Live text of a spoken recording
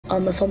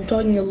If I'm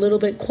talking a little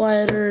bit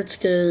quieter, it's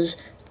because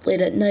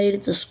late at night,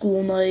 it's a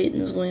school night, and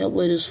it's going up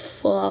late as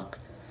fuck.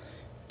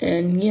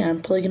 And yeah,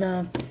 I'm probably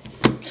gonna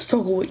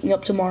struggle waking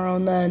up tomorrow,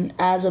 and then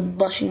as I'm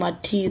brushing my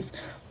teeth,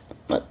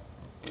 but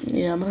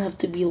yeah, I'm gonna have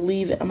to be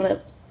leaving. I'm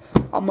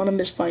gonna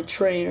miss my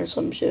train or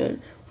some shit.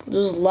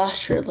 This is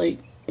last year, like,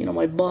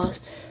 my bus.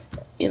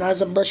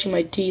 As I'm brushing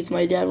my teeth,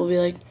 my dad will be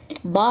like,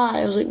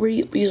 "Bye." I was like, "Where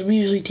you?" Because we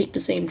usually take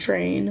the same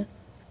train.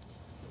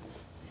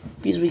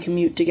 Because we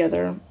commute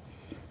together.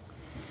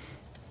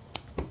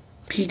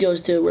 He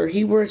goes to where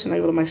he works, and I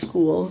go to my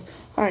school.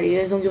 Alright, you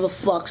guys don't give a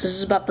fuck. So this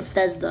is about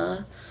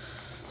Bethesda.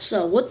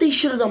 So, what they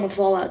should have done with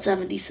Fallout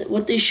 76.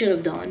 What they should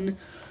have done.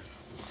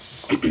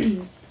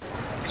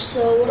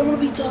 So, what I'm going to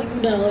be talking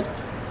about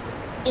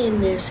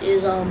in this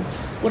is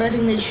what I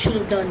think they should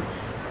have done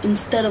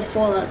instead of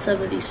Fallout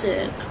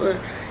 76, or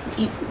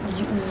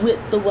with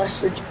the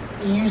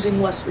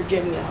using West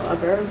Virginia,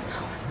 however.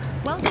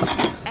 Welcome to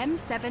this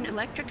M7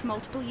 electric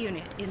multiple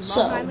unit in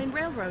Long Island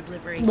Railroad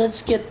livery.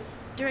 Let's get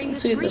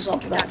this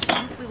off the bat.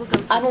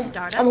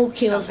 I'm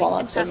okay with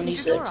Fallout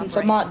 76. Since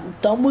I'm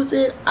not done with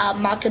it,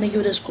 I'm not going to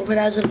give it a score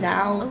as of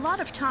now. A lot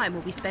of time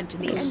will be spent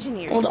in the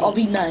engineer's seat. I'll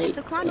be nice.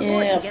 So climb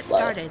aboard to get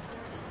started.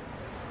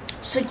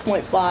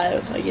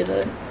 6.5, I give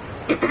it,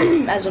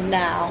 as of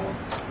now.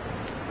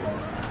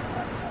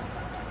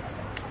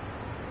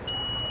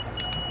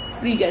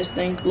 What do you guys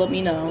think? Let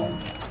me know.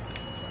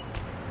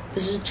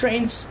 This is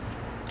trains.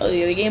 Oh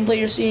yeah, the gameplay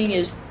you're seeing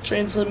is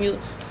Train Sim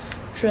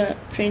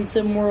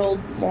World,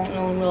 Long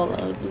Island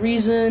Railroad. The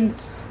reason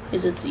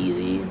is it's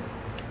easy.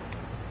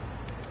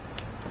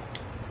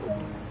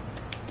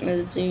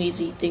 It's an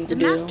easy thing to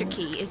do. The master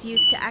key is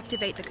used to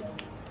activate the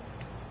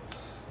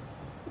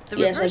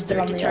yes, I've been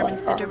on the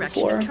direction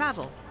before. Of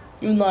travel.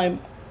 Even though I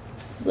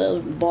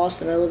live in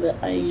Boston,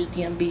 I use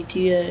the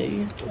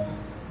MBTA.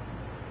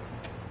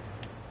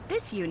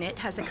 This unit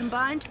has a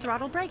combined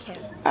throttle brake head.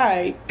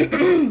 Alright.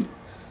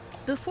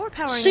 Before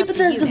powering See, up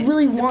Bethesda the unit,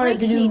 really wanted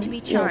to do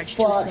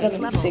Fallout to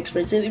 76,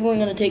 but they weren't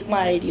going to take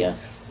my idea.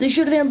 They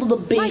should have handled the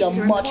beta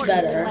much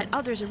better. To let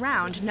others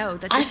around know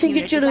that I think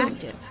it should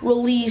have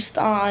released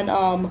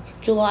on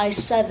July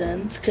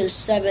 7th, because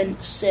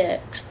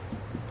 7/6,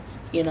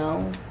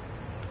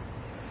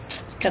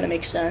 kind of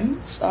makes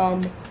sense. I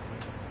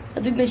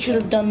think they should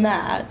have done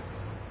that.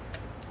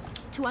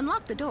 To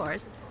unlock the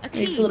doors, a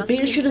key so the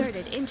beta should have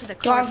into the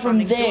gone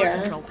from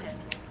there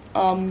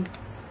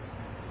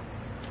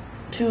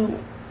to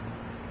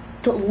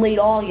late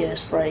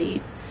August,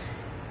 right?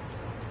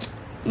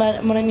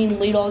 When I mean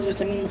late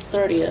August, I mean the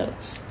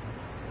 30th.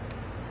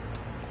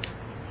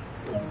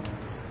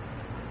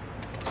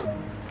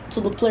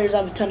 So the players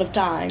have a ton of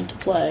time to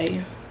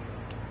play.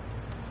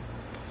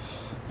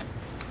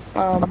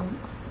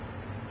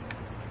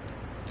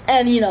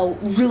 And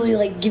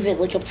really give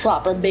it a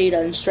proper beta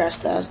and stress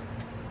test.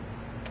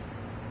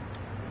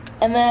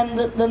 And then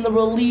the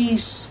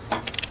release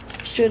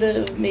should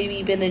have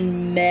maybe been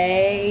in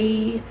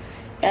May.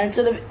 And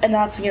instead of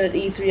announcing it at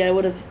E3, I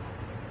would have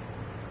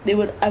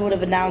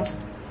announced.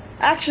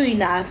 Actually,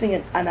 nah, I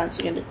think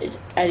announcing it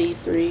at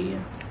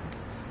E3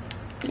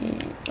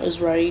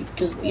 is right,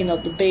 because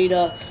the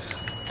beta.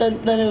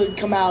 Then it would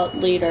come out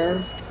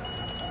later.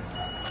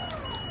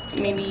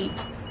 Maybe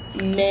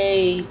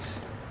May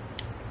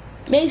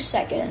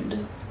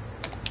 2nd.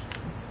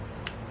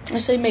 I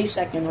say May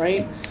 2nd,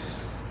 right?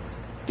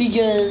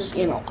 Because,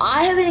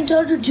 I haven't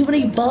encountered too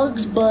many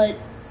bugs, but,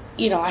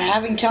 I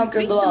have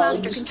encountered the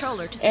bugs.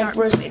 And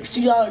for a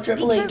 $60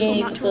 AAA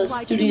game with a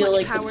studio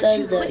like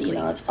Bethesda,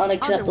 it's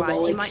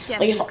unacceptable. Like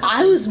if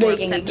I was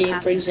making a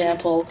game, for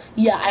example,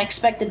 yeah, I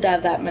expected to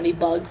have that many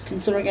bugs,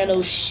 considering I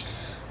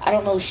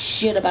don't know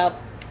shit about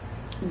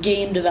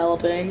game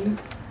developing.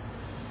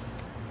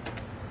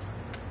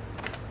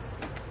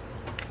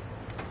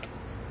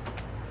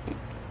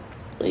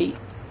 Like,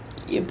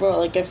 yeah,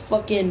 bro, I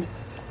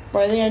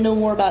think I know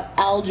more about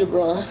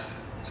algebra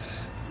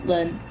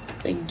than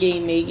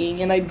game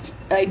making, and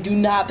I do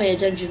not pay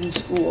attention in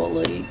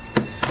school.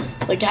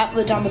 Like half of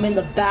the time I'm in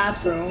the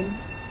bathroom,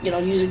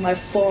 using my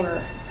phone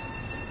or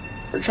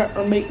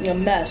making a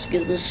mess,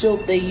 because the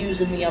soap they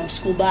use in the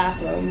school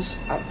bathrooms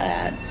I'm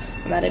at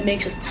it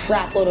makes a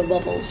crap load of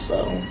bubbles.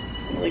 So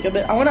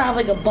I want to have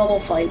a bubble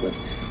fight with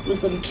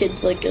some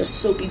kids, like a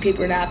soapy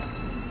paper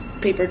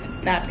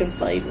napkin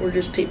fight, or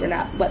just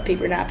wet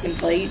paper napkin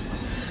fight.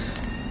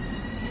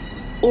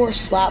 Or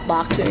slap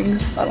boxing,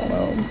 I don't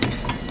know.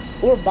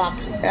 Or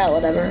boxing, yeah,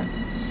 whatever.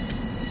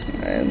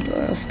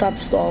 And stop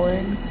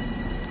stalling.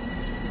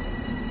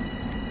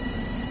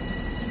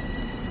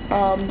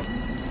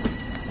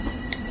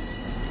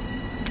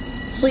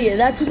 So yeah,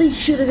 that's how they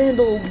should have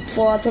handled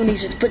Fallout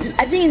 76. But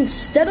I think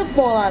instead of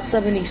Fallout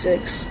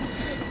 76,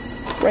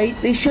 right,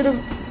 they should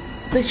have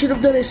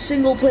done a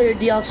single player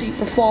DLC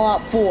for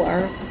Fallout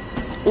 4,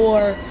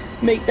 or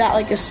make that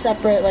a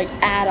separate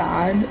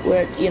add-on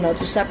where it's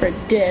it's a separate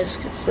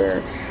disc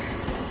for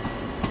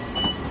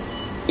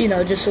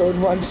just so it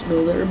would run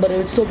smoother, but it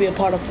would still be a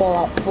part of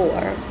Fallout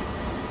 4,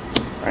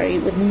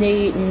 right, with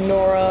Nate and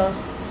Nora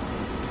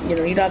you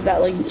know, you'd have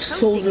that like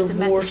soldier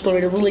war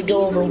story to really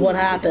go over what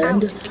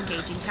happened.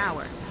 Engaging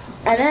power.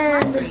 And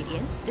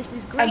then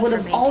I would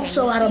have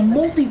also had a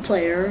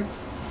multiplayer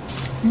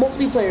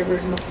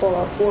version of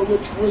Fallout 4,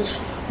 which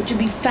would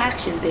be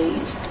faction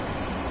based.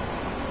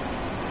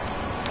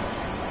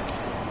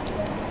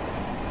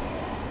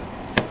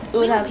 It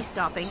would have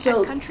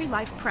so it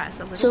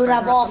would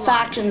have all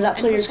factions that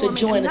players could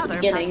join at the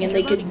beginning, and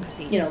they could,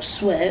 you know,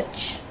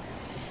 switch.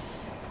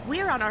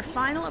 We're on our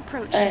final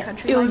approach to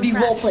country it would be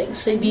life role playing,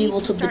 so they'd be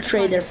able to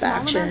betray their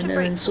faction and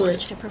then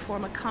switch. To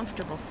perform a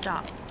comfortable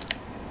stop.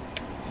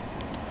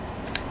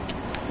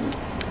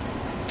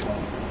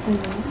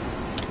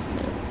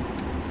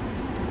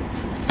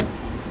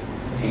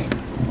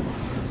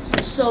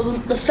 So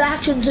the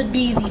factions would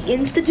be the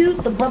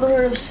Institute, the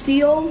Brotherhood of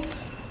Steel,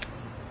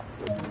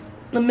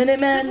 the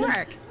Minutemen. Good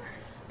work.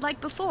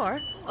 Like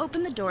before,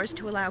 open the doors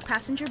to allow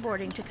passenger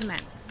boarding to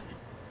commence.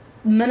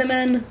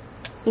 Minutemen,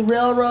 the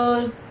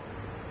Railroad.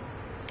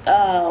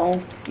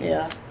 Oh,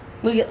 yeah.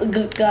 Look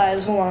at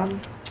guys, hold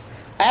on.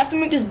 I have to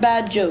make this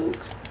bad joke.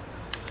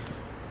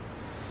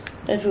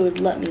 If it would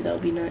let me, that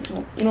would be nice.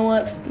 You know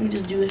what? Let me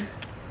just do it.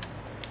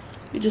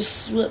 You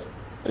just slip.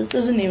 This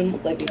doesn't even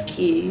look like a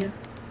key.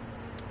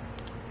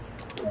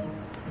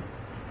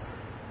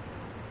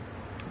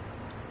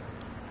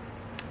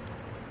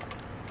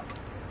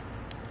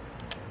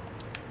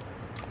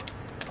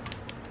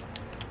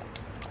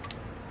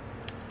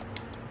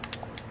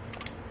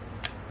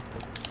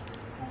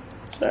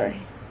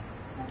 Sorry.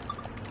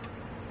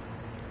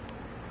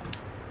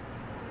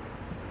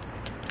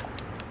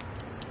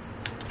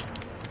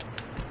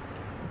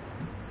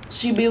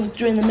 So you'll be able to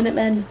join the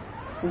Minutemen,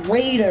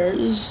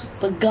 Raiders,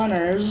 the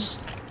Gunners.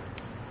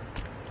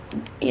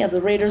 Yeah,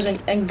 the Raiders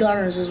and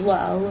Gunners as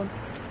well.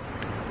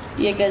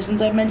 Yeah, guys,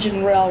 since I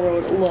mentioned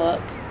Railroad,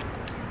 look.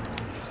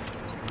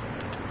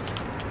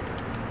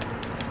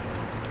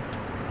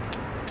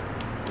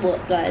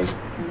 Look, guys,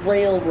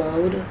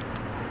 Railroad.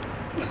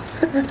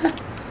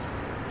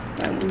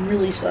 I'm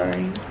really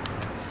sorry.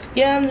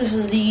 Yeah, and this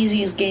is the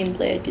easiest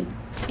gameplay I could,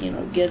 you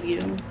know, give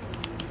you.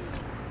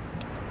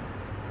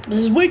 This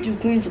is way too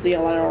clean for the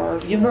LIR.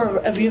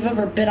 If you've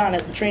ever been on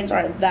it, the trains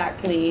aren't that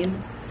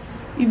clean.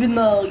 Even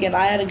though, again,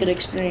 I had a good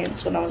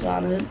experience when I was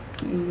on it.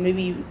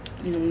 Maybe,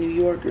 you know, New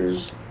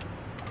Yorkers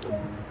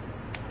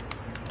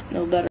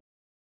know better.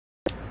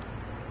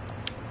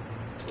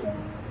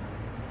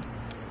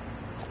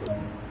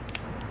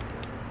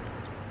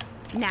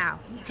 Now,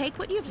 take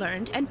what you've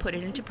learned and put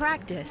it into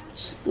practice.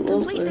 Still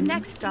Complete open. the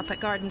next stop at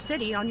Garden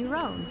City on your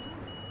own.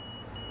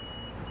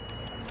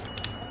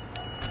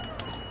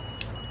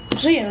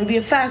 So yeah, it would be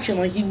a faction,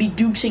 like you'd be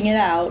dukesing it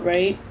out,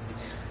 right?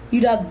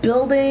 You'd have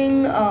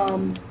building,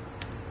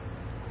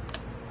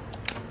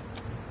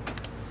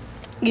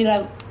 you'd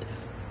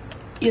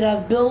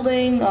have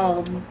building,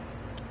 so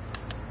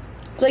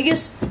I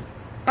guess,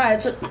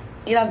 alright, so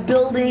you'd have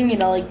building, you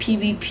know, like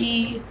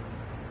PvP.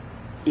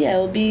 Yeah,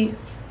 it would be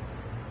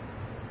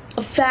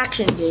a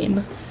faction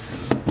game.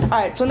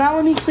 Alright, so now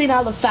let me explain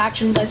how the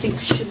factions I think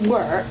should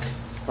work,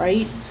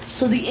 right?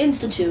 So the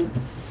Institute.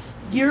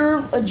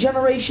 You're a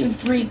Generation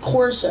 3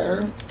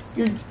 Courser.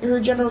 You're a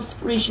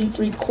Generation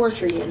 3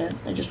 Courser unit.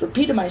 I just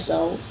repeated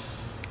myself.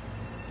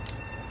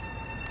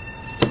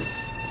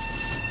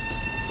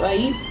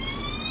 Right?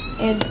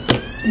 And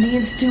the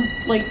Institute,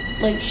 like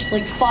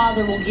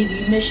Father will give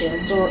you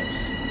missions or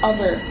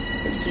other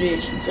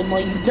institutions. And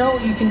while you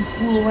don't, you can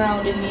fool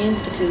around in the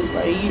Institute,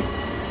 right?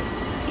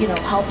 You know,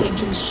 helping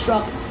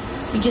construct,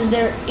 because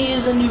there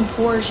is a new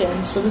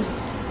portion. So this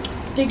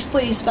takes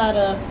place about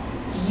a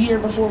year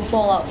before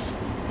Fallout.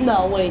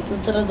 No, wait,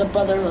 instead of the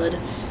Brotherhood.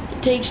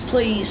 It takes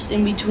place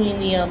in between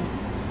the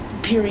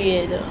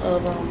period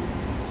of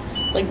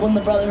like when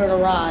the Brotherhood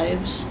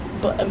arrives,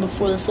 and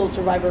before the sole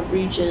survivor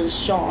reaches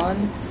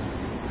Sean.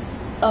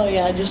 Oh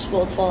yeah, I just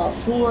spoiled Fallout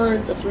 4.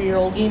 It's a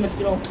 3-year-old game. If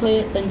you don't play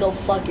it, then go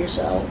fuck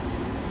yourself.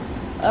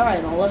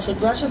 Alright, on a less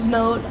aggressive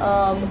note,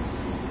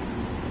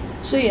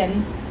 so yeah,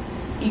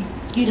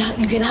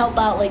 you can help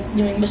out, like,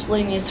 doing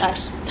miscellaneous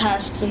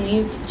tasks in the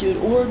Institute,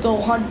 or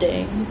go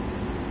hunting.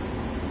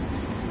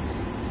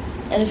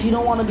 And if you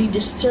don't want to be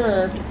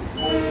disturbed,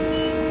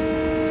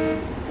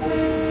 it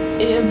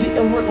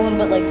would work a little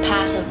bit like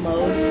passive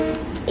mode.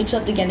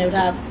 Except again, it would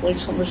have like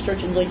some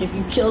restrictions. Like if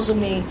you kill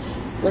somebody,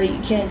 right, you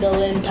can't go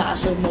in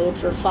passive mode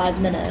for 5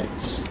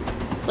 minutes.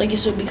 Like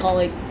this would be called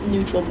like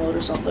neutral mode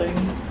or something.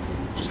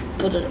 Just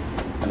put an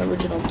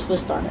original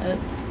twist on it.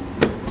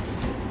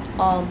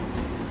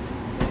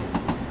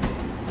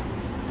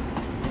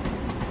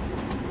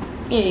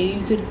 Yeah,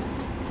 you could,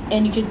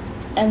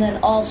 and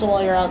then also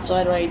while you're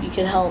outside, right, you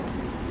could help.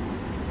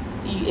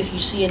 If you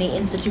see any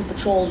Institute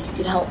patrols, you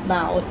could help them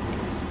out.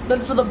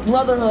 But for the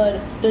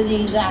Brotherhood, they're the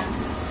exact.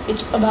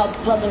 It's about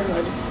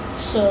Brotherhood.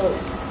 So,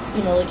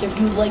 you know, like if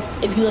you like,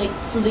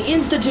 so the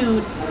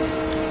Institute.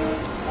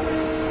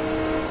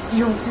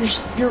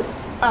 You're.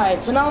 All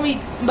right. So now let me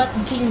about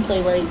the team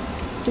play, right?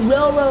 The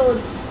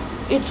Railroad,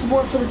 it's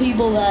more for the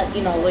people that,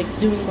 you know, like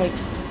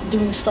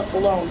doing stuff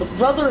alone. The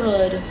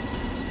Brotherhood,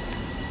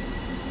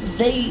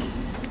 they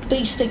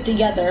stick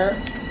together.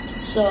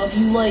 So if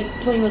you like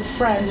playing with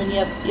friends and you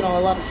have, you know, a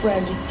lot of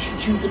friends, you should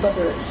choose the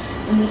Brotherhood.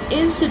 In the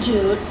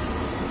Institute,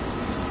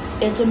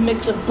 it's a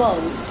mix of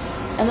both.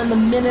 And then the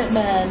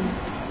Minutemen,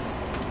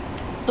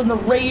 then the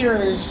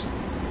Raiders,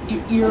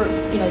 you're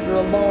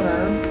a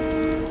loner.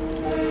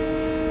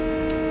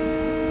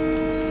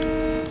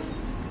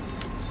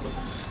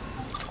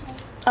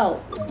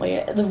 Oh,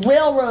 wait, the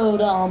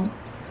Railroad,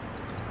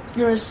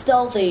 you're a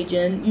stealth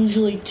agent,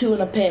 usually 2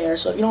 in a pair,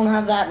 so if you don't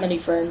have that many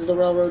friends, the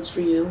Railroad's for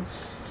you.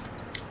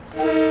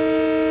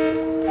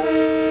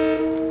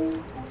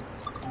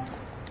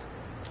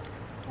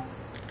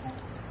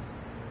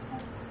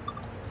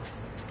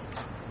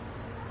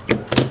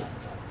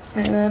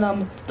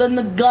 And then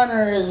the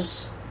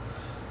Gunners.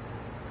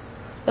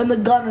 Then the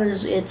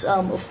Gunners, it's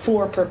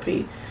 4 per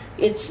P.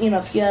 It's, you know,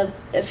 if you have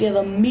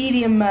a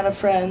medium amount of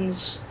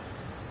friends,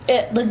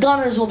 the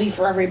Gunners will be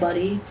for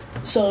everybody.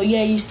 So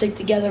yeah, you stick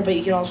together, but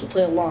you can also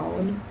play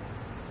alone.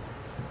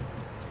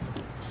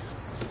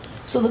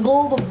 So the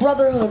goal of the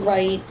Brotherhood,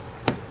 right?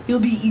 You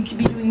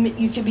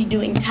could be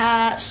doing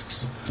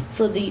tasks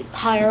for the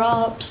higher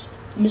ups,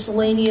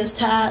 miscellaneous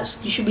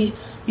tasks.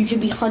 You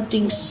could be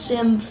hunting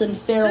synths and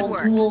feral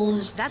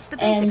ghouls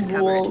and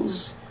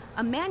ghouls.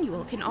 A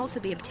manual can also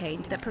be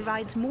obtained that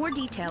provides more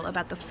detail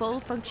about the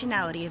full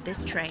functionality of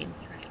this train.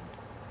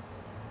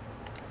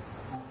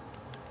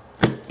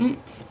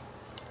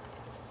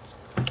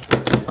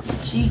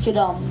 So you could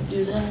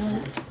do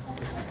that.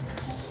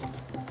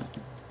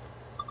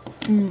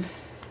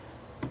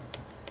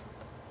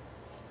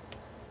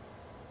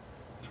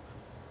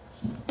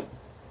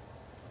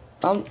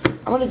 I'm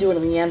gonna do it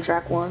in the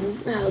Amtrak one.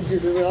 I'll do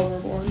the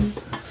railroad one.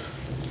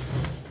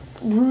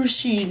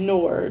 Rushi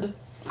Nord.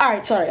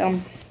 Alright, sorry,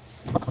 And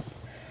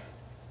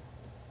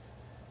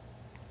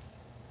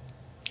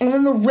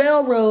then the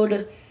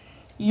railroad,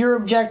 your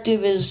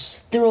objective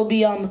is, there will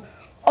be, oh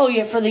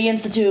yeah, for the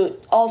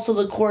Institute, also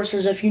the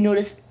coursers, if you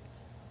notice,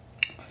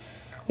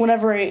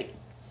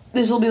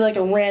 this will be like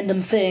a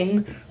random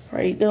thing,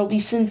 right? There will be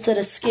synths that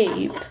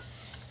escape,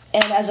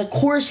 and as a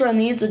courser on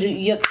the Institute,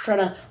 you have to try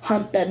to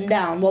hunt them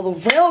down. While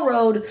the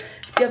Railroad,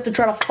 you have to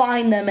try to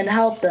find them and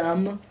help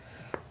them.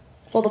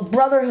 While the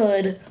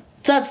Brotherhood,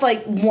 that's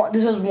like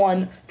this is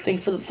one thing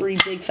for the 3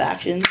 big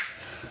factions.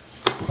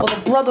 While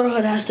the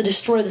Brotherhood has to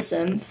destroy the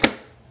synth.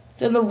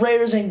 Then the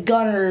Raiders and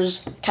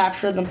Gunners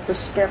capture them for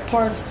spare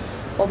parts,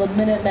 while the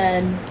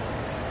Minutemen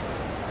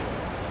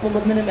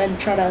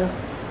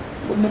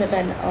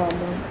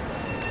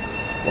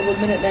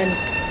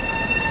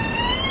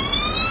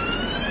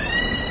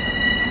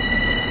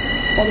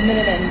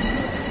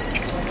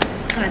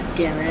God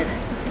damn it.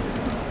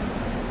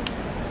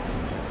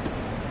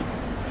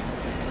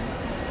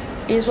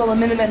 While the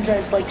Minutemen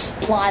try to, like,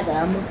 supply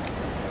them.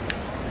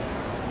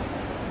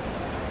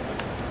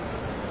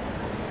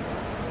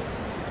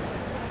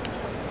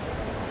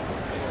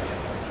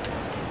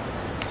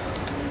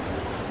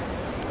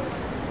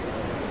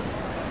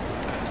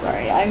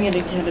 Sorry, I'm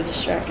getting kind of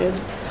distracted.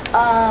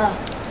 Well,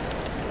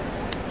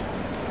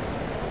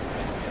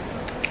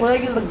 I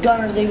guess the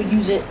Gunners, they would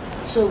use it.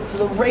 So for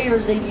the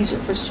Raiders, they'd use it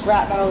for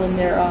scrap metal in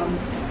their armor,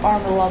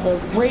 while in their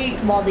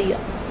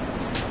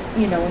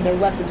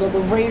weapons. While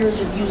the Raiders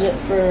would use it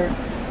for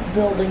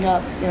building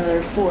up,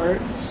 their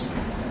forts.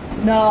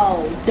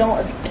 No, don't.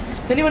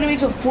 If anyone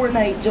makes a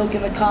Fortnite joke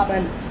in the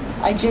comment,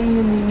 I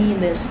genuinely mean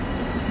this.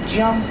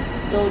 Jump,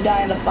 go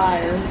die in a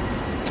fire.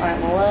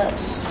 Alright, well,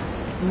 let's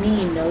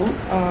note.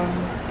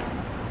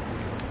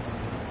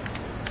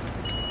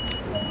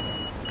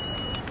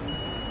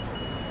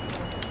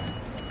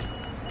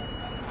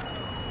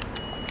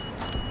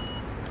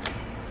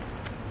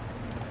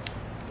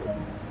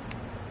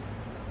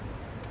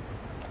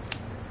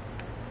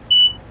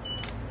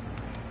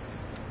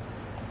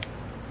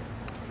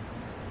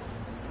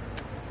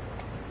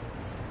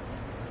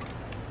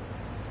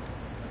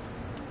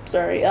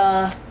 Sorry,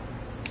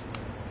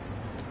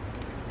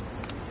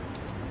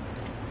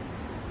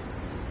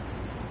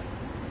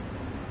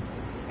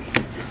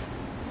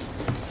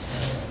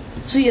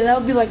 so yeah, that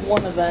would be like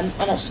one event,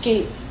 an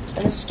escape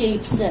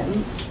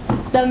synth.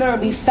 Then there would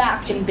be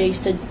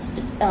faction-based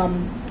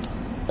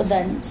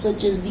events,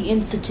 such as the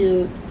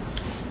Institute.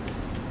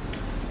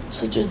 A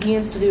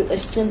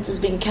synth is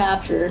being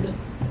captured,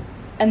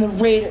 and the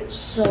Raiders.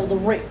 So the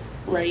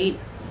Raid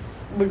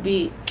would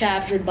be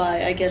captured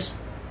by, I guess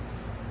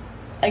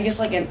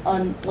like a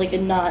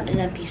not an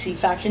NPC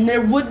faction.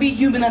 There would be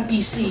human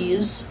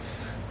NPCs,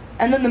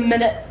 and then and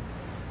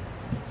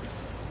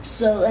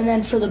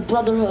then for the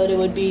Brotherhood, it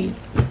would be,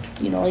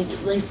 like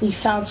we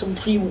found some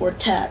pre-war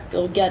tech,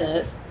 they'll get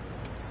it.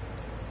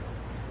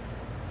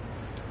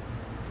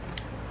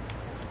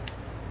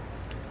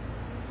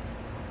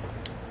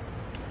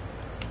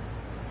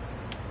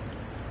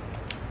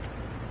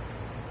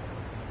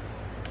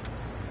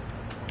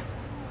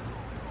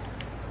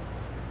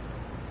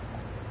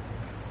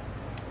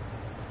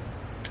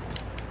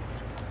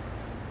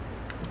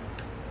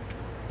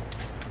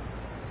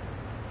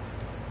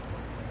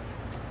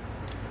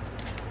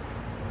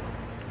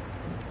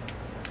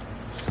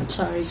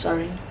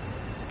 sorry.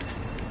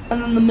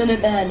 And then the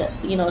Minutemen,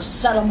 you know,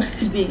 settlement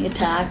is being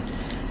attacked.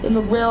 Then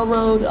the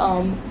railroad,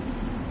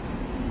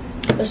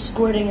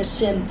 escorting a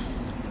synth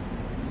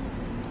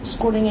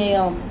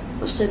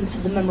to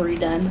the memory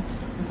den,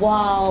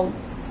 while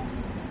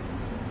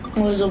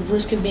there's a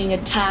risk of being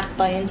attacked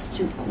by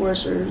Institute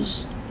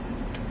coursers.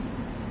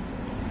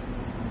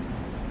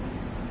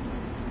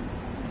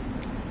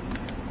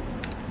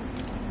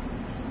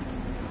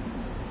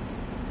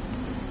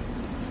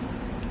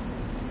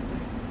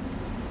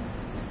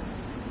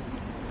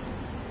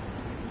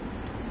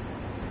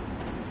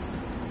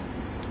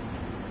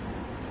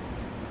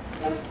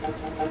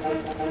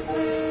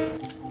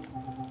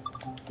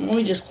 Let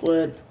me just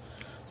quit.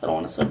 I don't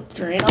want to set the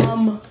train.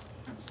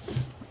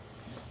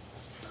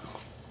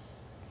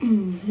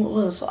 What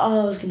was I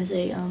was gonna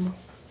say?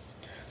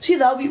 See,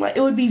 that would be right.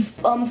 It would be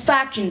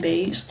faction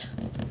based.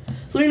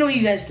 So let me know what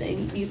you guys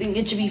think. You think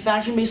it should be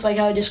faction based, like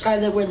how I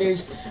described it, where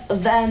there's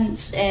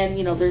events and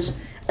and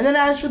then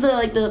as for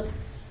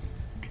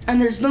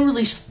and there's no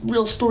really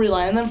real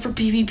storyline. And then for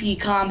PvP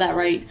combat,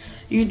 right?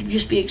 You'd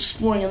just be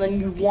exploring, and then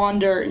you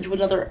wander into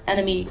another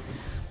enemy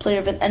player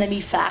of an enemy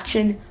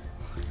faction.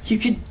 You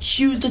could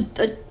choose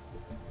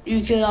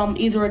you could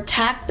either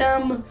attack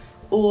them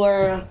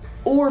or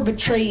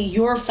betray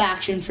your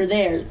faction for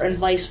theirs, and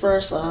vice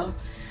versa,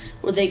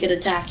 where they could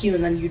attack you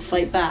and then you'd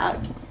fight back.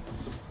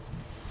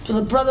 For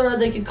the Brotherhood,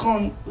 they could call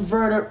him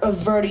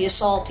Verdi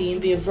Assaulty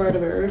and be a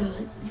Vertibird.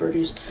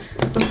 Verdi's.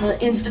 For the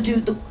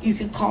Institute, you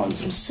could call him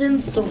some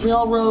synth. The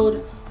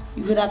Railroad,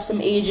 you could have some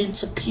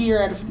agents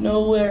appear out of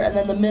nowhere, and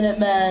then the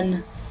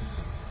Minutemen,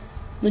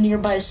 the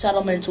nearby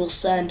settlements will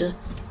send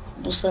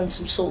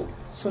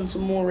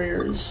some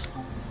warriors.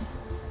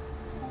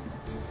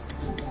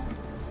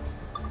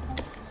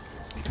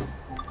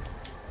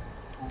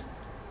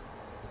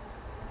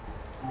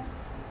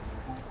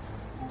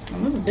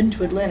 I've never been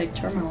to Atlantic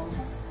Terminal.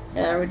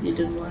 Yeah, I already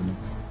did one.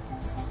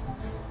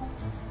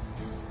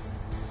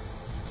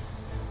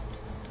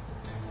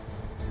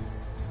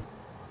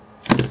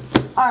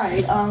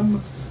 Alright,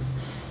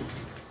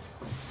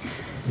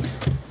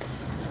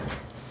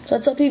 so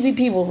that's how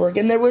PvP will work,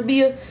 and there would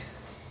be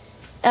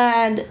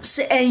and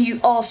you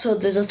also,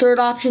 there's a third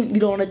option,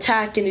 you don't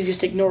attack and you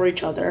just ignore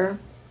each other.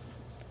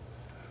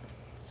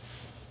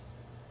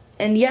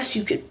 And yes,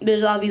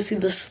 there's obviously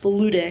the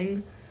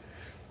looting.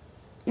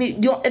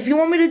 If you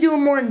want me to do a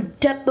more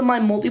in-depth of my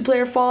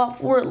multiplayer Fallout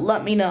 4,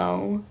 let me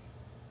know.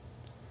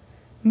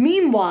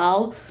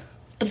 Meanwhile,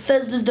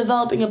 Bethesda's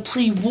developing a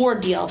pre-war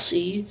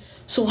DLC,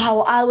 so how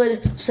I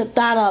would set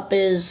that up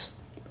is,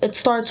 it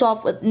starts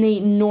off with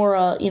Nate and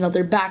Nora,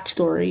 their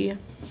backstory,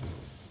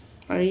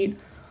 right?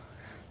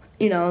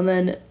 And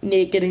then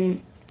Nate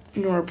getting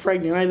Nora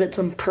pregnant. I bet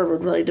some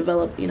pervert really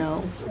developed,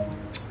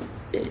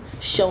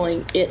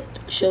 showing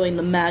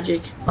the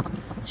magic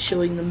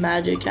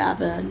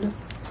happen.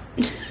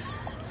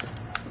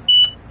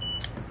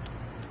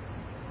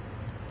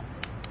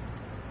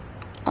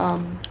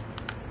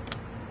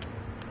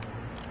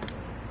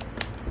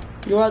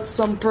 You want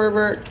some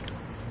pervert?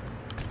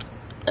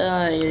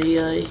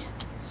 Ay.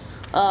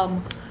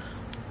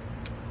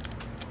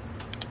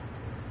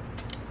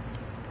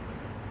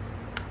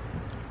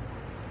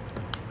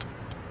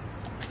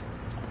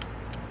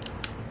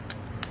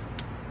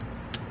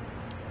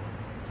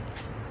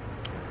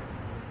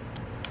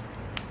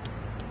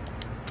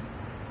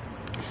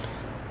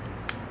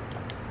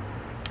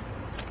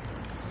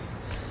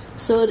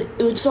 So it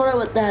would start out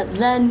with that,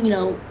 then,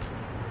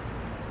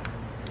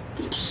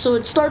 so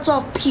it starts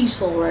off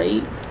peaceful,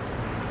 right?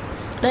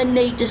 Then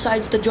Nate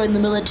decides to join the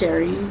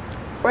military.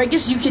 Or I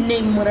guess you can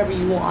name him whatever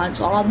you want,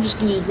 so I'm just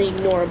gonna use Nate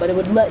and Nora, but it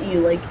would let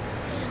you, like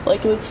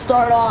it would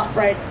start off,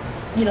 right,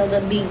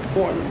 them being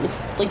born, with,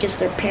 I guess,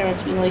 their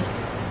parents being like,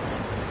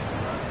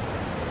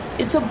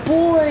 it's a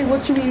boy,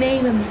 what should we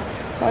name him?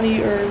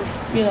 Honey, or,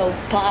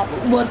 Pop,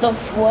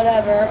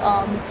 whatever,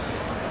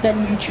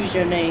 then you choose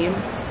your name.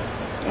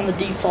 And the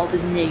default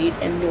is Nate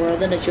and Nora.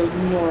 Then it shows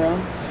Nora.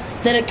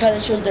 Then it kind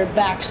of shows their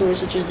backstory,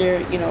 such as their,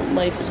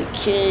 life as a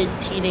kid,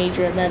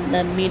 teenager, and then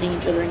them meeting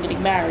each other and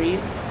getting married.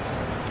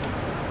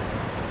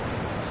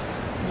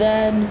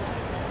 Then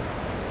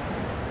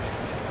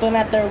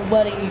at their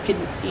wedding, you can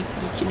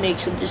make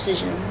some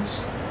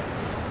decisions.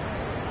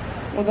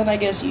 Well, then I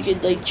guess you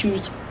could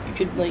choose,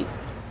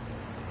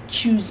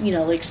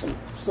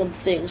 some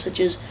things, such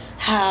as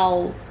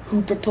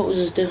who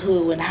proposes to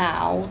who and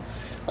how.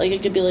 Like,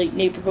 it could be like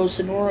Nate proposed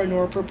to Nora,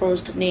 Nora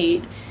proposed to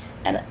Nate.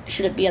 And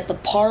should it be at the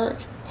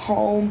park,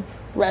 home,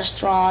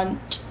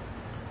 restaurant,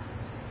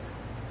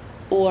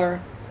 or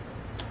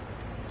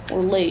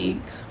lake?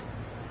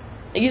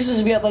 I guess this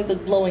would be at, the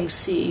glowing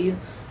sea.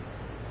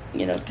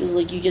 Because,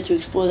 you get to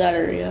explore that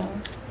area.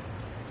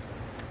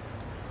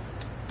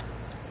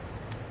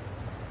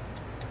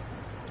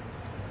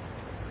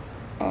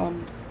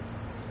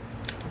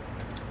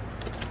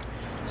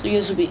 So I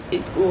guess it would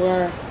be,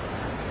 or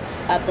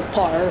at the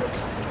park.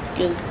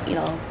 Because,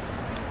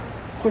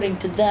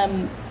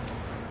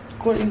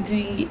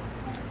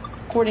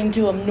 according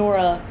to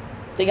Nora,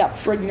 they got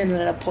pregnant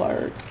at a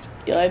park.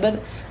 Yeah, I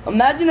bet.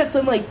 Imagine if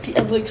some like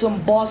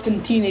some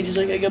Boston teenagers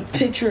like a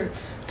picture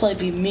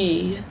probably be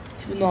me,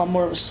 even though I'm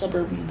more of a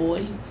suburban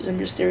boy, because I'm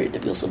your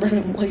stereotypical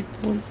suburban white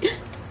boy.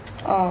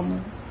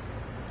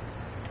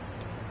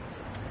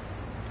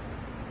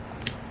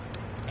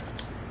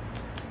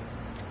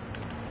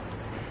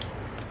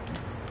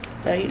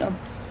 Yeah, you know.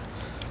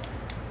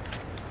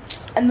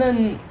 And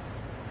then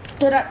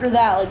after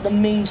that, like the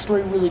main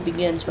story really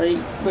begins, right?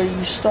 Where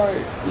you start,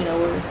 you know,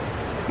 where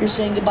you're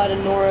saying goodbye to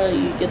Nora,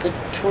 you get the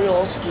tutorial,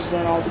 also just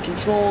learn all the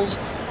controls,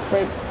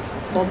 right?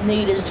 While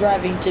Nate is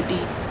driving to be,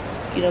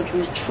 you know, to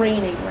his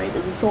training, right,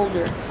 as a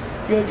soldier,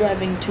 you're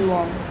driving to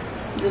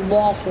your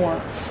law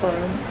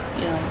firm,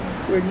 you know,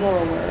 where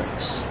Nora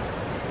works.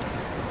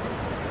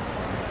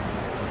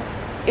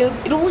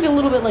 It'll look a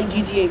little bit like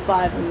GTA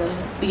 5 in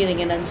the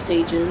beginning and end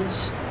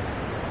stages.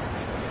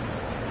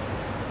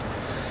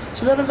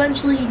 So then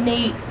eventually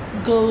Nate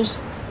goes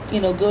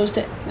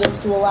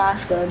to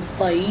Alaska and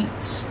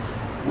fights,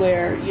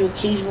 where you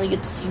occasionally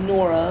get to see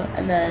Nora,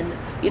 and then,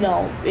 you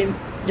know,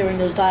 during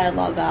those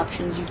dialogue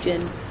options you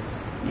can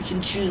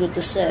choose what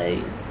to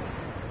say.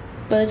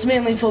 But it's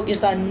mainly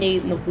focused on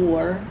Nate and the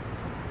war.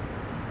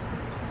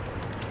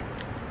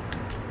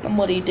 And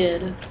what he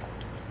did.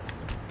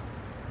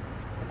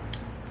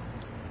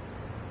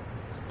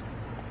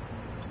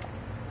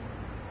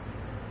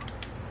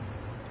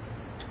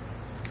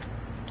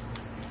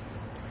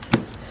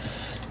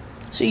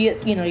 So you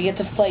get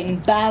to fight in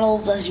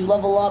battles. As you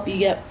level up, you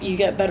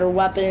get better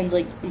weapons.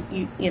 Like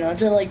you know,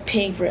 instead of like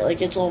paying for it,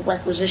 like it's all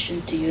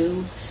requisitioned to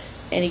you,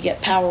 and you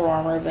get power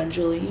armor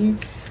eventually.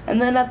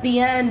 And then at the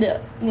end,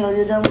 you know,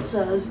 your general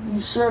says you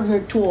serve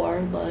your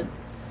tour, but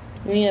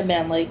we need a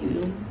man like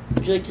you.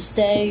 Would you like to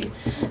stay?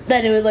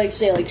 Then it would like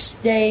say like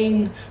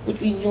staying,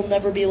 which means you'll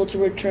never be able to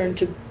return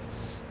to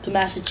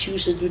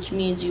Massachusetts, which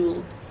means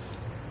you'll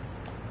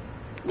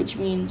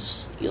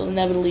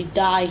inevitably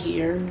die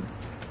here.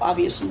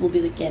 Obviously will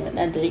be the canon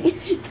ending.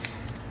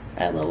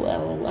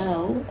 LOL.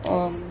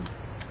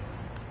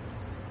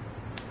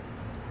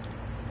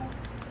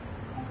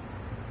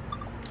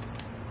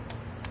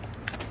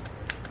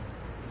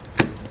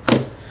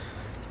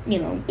 You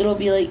know, it'll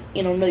be like,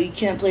 you know, no, you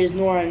can't play as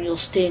Nora and you'll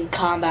stay in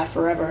combat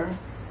forever.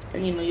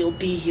 And, you know, you'll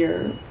be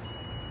here.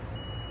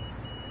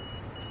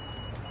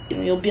 You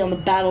know, you'll be on the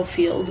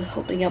battlefield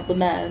helping out the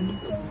men.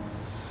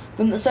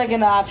 Then the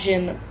second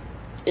option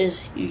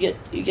is you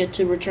get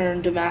to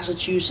return to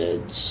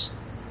Massachusetts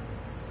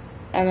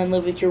and then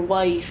live with your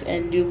wife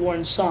and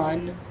newborn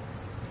son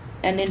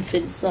and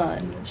infant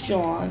son,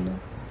 Sean.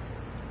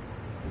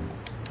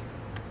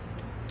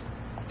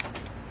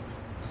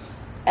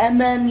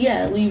 And then,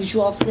 yeah, it leaves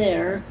you off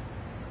there.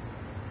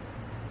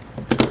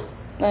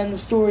 And the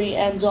story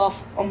ends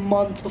off a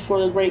month before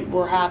the Great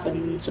War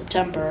happened in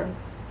September.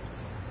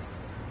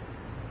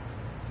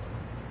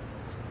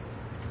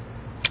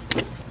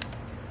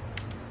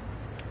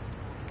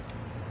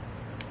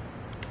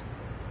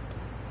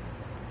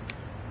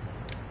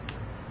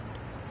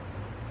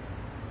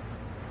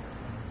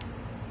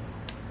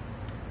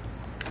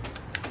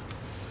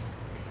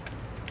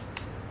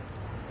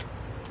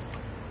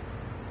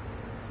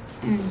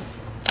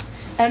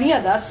 And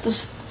yeah, that's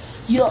the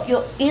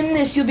you'll in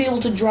this you'll be able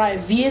to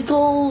drive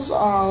vehicles,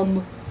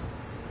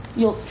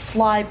 you'll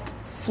fly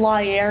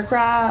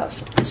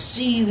aircraft,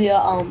 see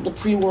the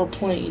pre-war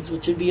planes,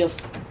 which would be a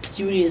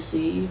beauty to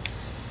see,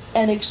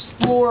 and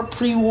explore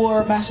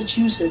pre-war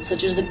Massachusetts,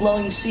 such as the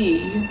glowing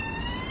sea,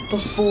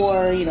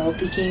 before, you know, it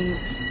became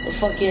the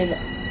fucking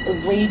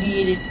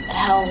irradiated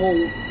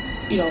hellhole,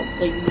 you know,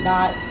 like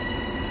not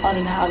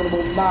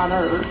uninhabitable,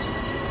 non-Earth.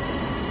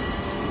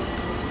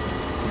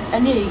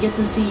 And yeah, you get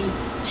to see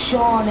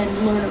Sean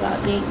and learn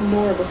about Nate and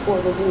Nora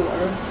before the war.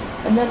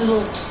 And then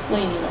it'll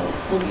explain, you know,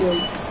 it'll be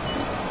like...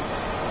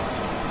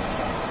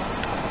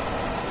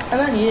 And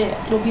then,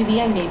 yeah, it'll be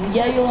the end game.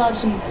 Yeah, you'll have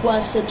some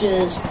quests such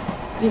as,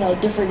 you know,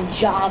 different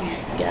jobs you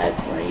can get,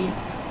 right?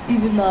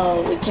 Even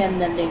though the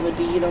canon ending would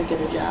be you don't get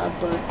a job,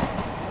 but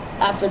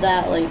after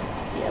that, like,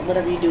 yeah,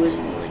 whatever you do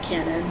isn't really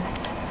canon.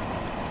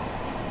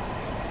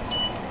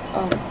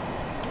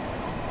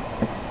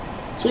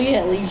 So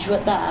yeah, it leaves you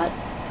at that.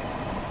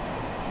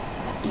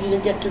 You either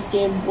get to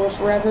stay in war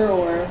forever,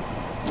 or,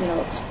 you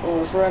know,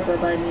 or forever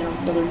by, you know,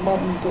 another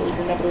month until you're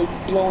inevitably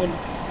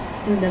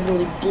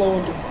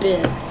blown to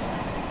bits.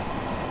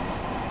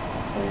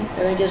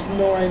 And I guess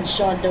Nora and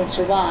Sean don't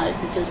survive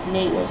because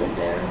Nate wasn't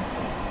there.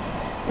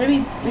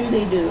 Maybe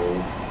they do.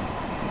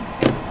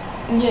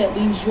 And yeah, it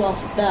leaves you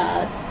off with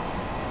that.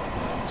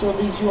 So it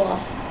leaves you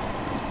off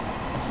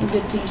a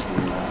good taste in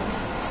your mouth.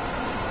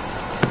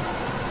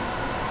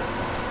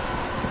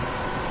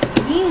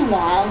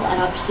 Meanwhile,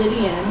 at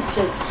Obsidian,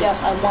 because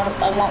yes, I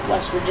want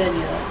West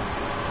Virginia.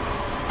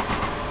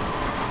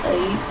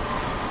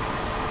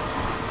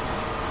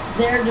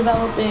 They're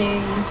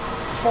developing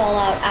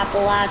Fallout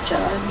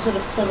Appalachia instead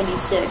of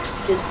 76,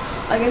 because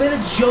like I made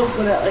a joke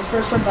when I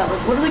first started about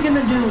like what are they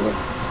gonna do?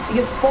 Like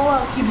if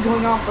Fallout keeps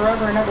going on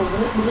forever and ever,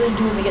 what do they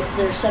do when they get to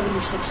their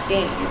 76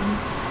 game?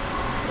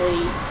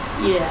 Like,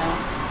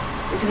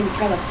 yeah, they're gonna be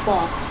kind of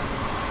fucked.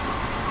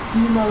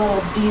 even though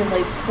that'll be in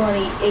like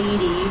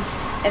 2080,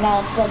 and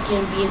I'll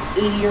fucking be an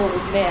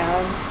 80-year-old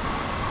man,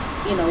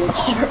 you know, with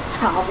heart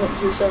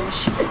problems or some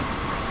shit.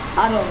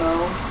 I don't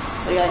know.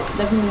 Like, I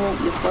definitely won't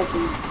be a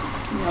fucking,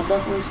 you know, I'll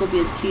definitely still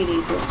be a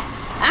teenager.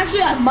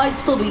 Actually, I might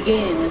still be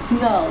gaming, like, who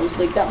knows?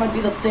 Like, that might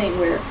be the thing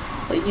where,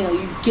 like, you know,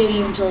 you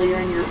game until you're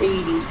in your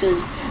 80s,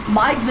 because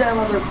my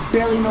grandmother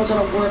barely knows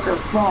how to work her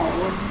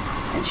phone,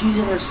 and she's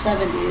in her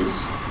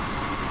 70s.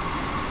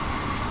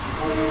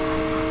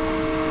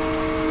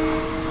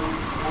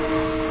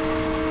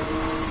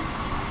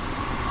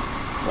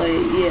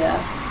 Like, yeah.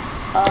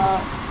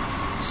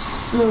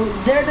 So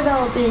they're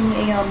developing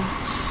a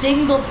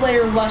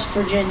single-player West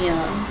Virginia,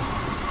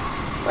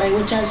 right,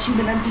 which has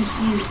human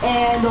NPCs,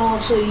 and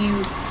also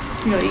you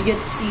know, you get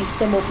to see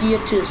some of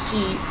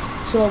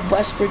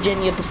West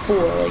Virginia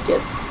before, like you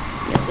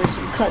know, there's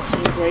some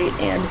cutscenes, right,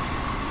 and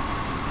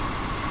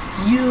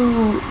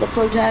you, the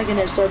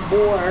protagonist, are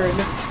born,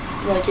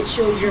 like it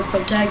shows your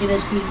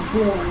protagonist being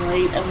born,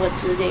 right, and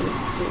what's his name,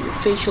 your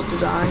facial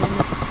design.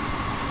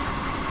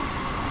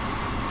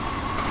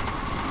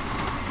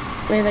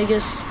 And I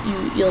guess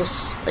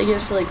I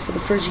guess like for the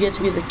first you get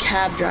to be the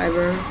cab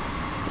driver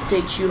who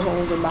takes you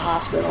home from the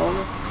hospital.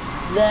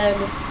 Then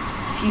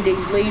a few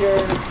days later,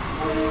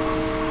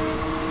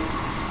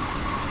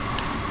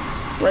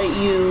 right,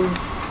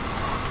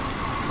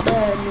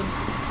 then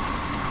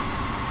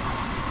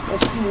a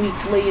few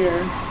weeks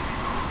later,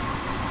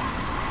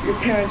 your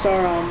parents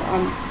are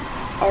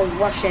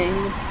rushing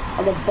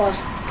on the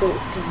bus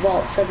to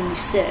Vault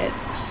 76.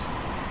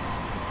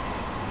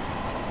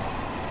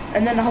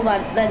 And then hold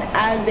on. Then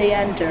as they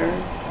enter,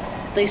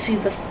 they see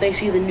the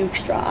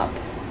nukes drop.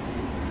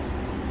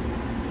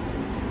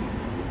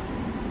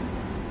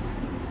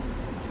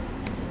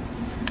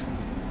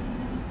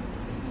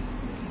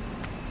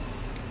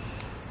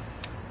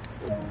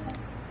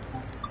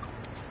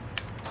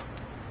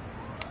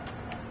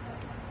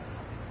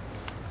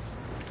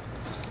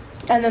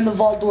 And then the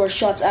vault door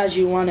shuts as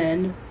you run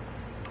in.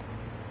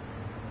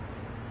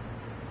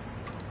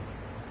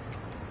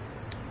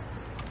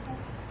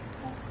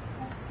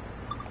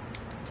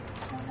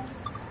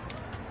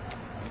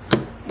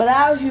 But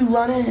as you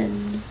run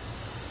in,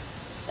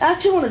 I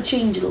actually want to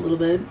change it a little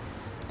bit.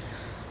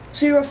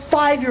 So you're a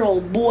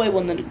 5-year-old boy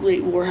when the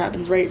Great War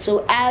happens, right?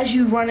 So as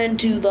you run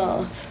into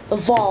the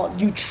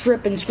vault, you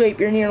trip and scrape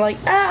your knee, you're like,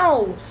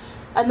 ow!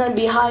 And then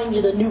behind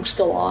you, the nukes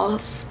go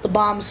off, the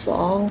bombs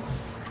fall.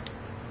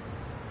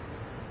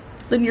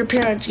 Then your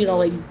parents, you know,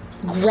 like,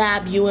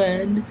 grab you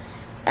in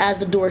as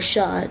the door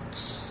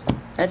shuts.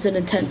 That's an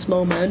intense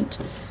moment.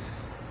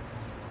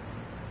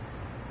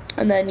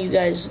 And then you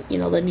guys, you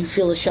know, then you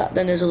feel a shock.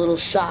 Then there's a little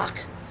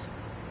shock.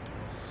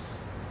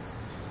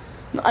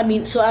 I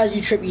mean, so as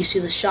you trip, you see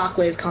the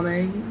shockwave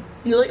coming.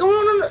 You're like,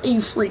 oh, no. And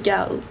you freak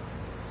out.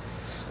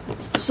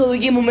 So the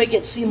game will make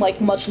it seem like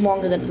much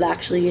longer than it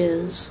actually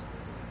is.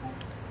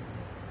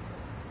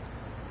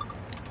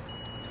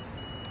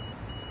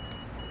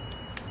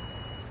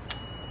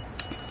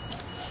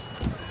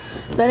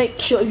 Then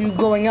it shows you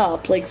growing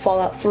up, like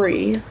Fallout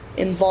 3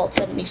 in Vault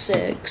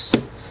 76.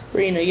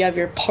 Where, you know, you have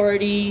your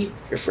party,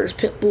 your first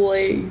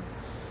Pip-Boy,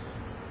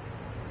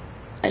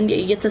 and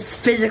you get to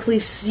physically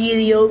see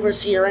the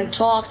Overseer and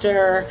talk to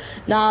her,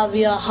 not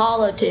via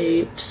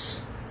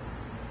holotapes.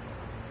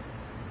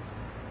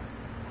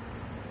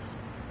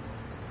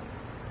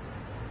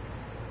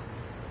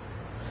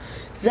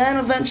 Then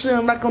eventually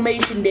on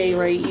Reclamation Day,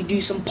 right, you do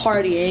some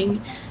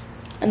partying,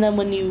 and then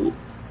when you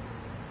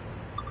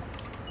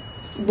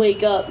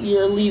wake up,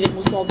 you're leaving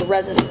with all the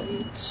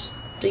residents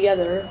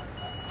together.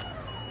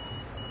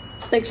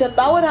 Except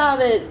I would have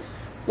it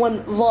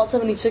when Vault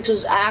 76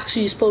 was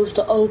actually supposed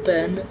to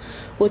open,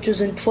 which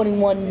was in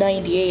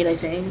 2198, I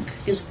think.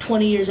 It's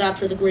 20 years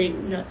after the Great...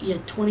 No, yeah,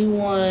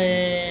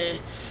 21...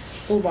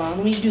 Hold on,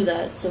 let me do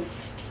that. So,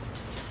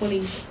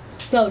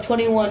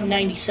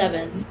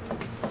 2197.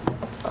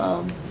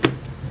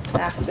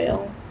 Math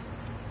fail.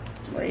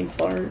 Brain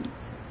fart.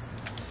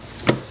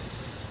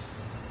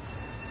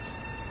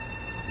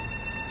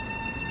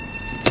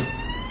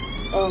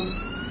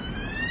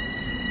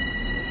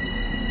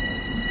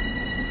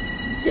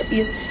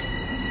 Yep.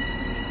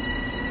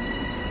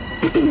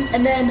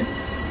 And then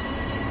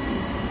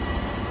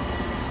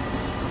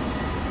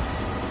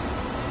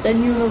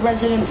you and the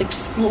residents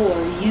explore.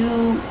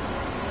 You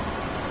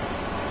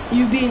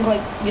being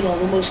like, you know,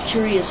 the most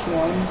curious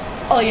one.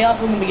 Oh, you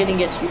also in the beginning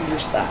get to choose your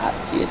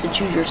stats. You get to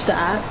choose your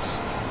stats.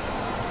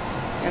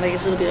 And I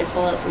guess it'll be like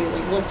Fallout 3,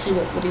 like, let's see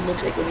what he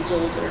looks like when he's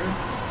older.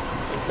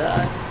 Like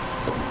that.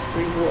 Something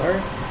 3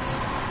 more.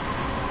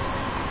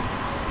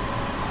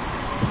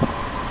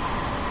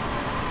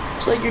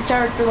 So like your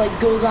character like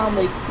goes on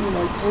like, you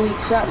know, like, holy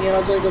crap, you know, I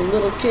was like a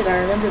little kid, I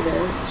remember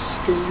this,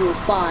 because you were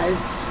 5.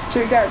 So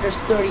your character's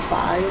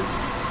 35.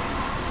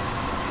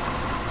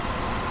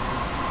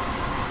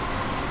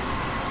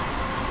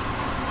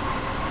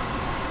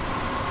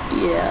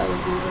 Yeah, it'll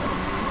be that.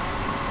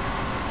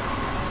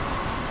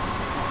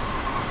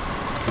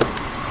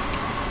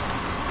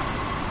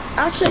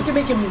 Actually, I can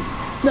make him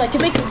No, I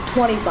can make him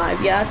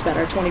 25. Yeah, that's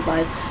better.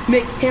 25.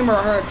 Make him or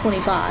her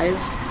 25.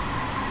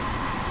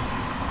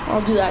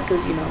 I'll do that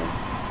because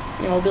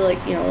I'll be like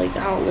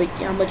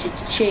how much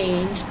it's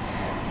changed.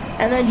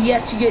 And then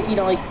yes, you get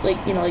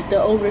like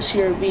the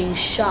overseer being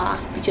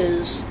shocked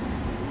because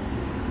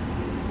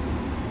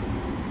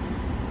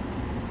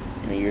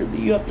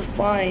you have to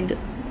find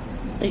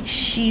like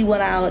she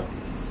went out.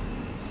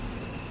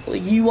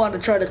 Like you want to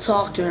try to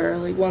talk to her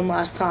like one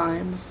last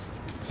time.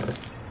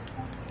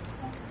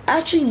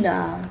 Actually,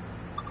 nah.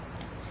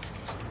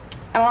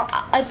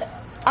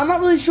 I'm not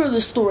really sure of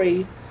the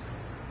story.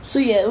 So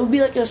yeah, it would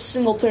be like a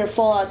single player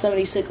Fallout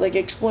 76, like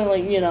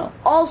explain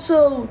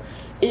Also,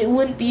 it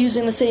wouldn't be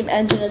using the same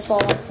engine as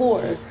Fallout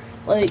 4.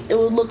 Like it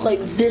would look like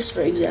this,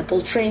 for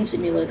example, Train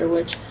Simulator,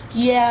 which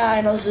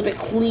I know this is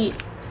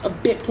a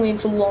bit clean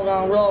for the Long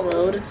Island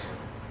Railroad.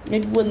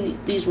 Maybe when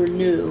these were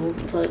new,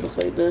 it probably looked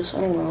like this.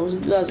 I don't know.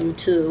 It was in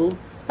 2002.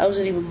 I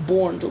wasn't even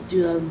born until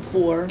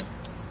 2004.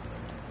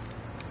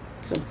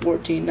 I'm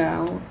 14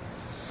 now.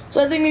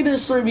 So I think maybe the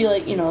story would be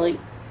like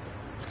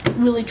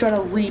really trying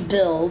to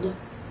rebuild.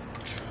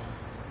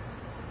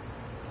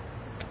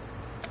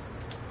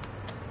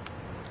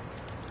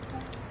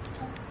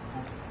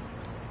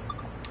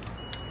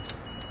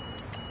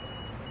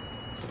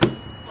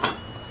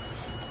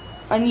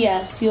 And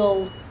yes, it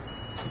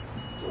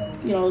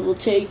will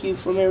take you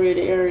from area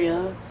to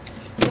area.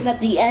 And at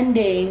the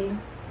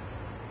ending,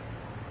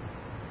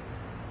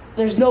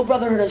 there's no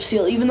Brotherhood of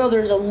Steel, even though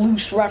there's a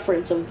loose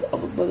reference of a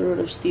Brotherhood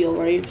of Steel,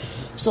 right?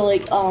 So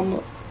you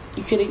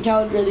could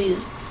encounter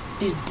these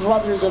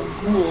brothers of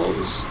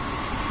ghouls,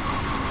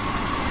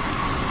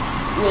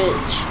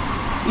 which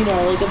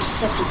like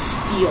obsessed with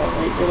steel,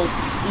 right? They're like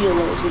the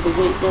steelers of the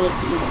they're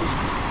like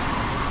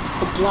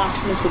the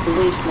blacksmiths of the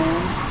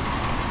wasteland.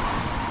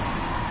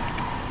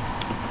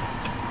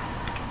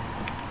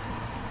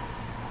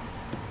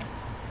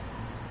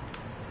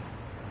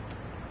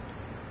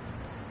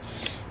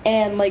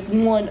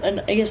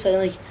 And I guess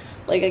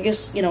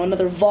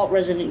another vault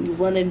resident you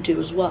run into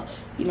as well.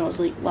 It's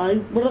like, wow,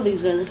 what are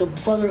these guys, like a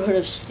Brotherhood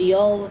of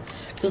Steel?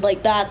 Because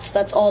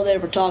that's all they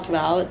ever talk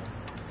about.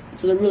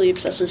 So they're really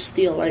obsessed with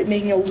steel, right?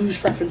 Making a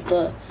loose reference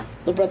to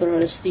the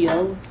Brotherhood of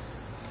Steel.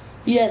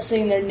 Yeah,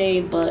 saying their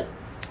name, but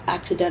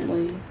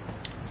accidentally.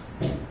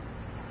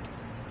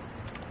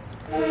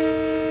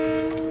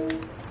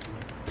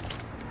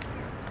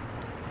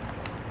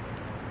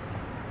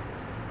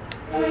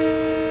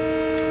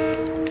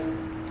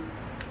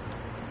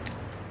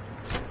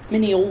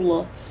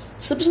 Mineola.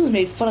 This episode's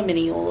made fun of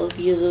Mineola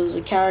because it was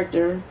a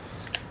character.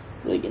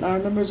 I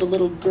remember as a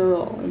little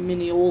girl in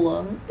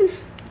Mineola.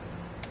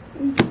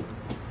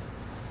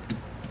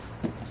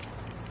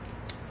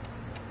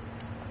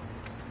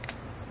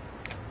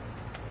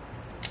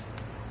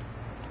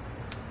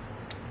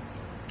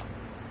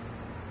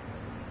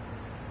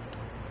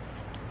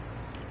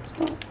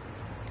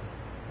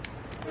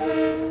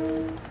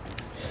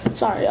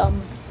 Sorry,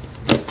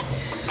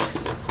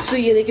 So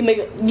yeah, they can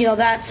make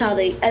that's how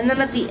they, and then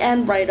at the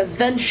end, right,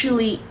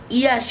 eventually,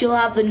 yes, you'll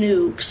have the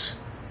nukes.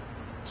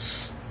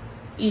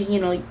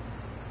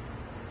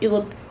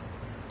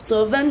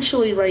 So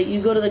eventually, right,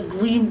 you go to the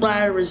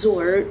Greenbrier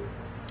Resort.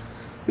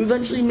 You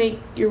eventually make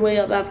your way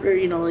up after,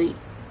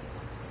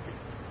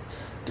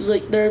 because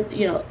they're,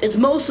 it's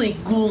mostly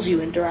ghouls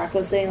you interact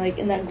with, saying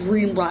in that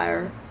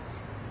Greenbrier.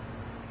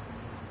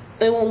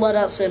 They won't let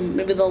us in,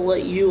 maybe they'll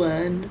let you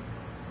in.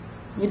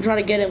 We can try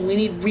to get in, we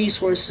need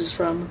resources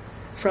from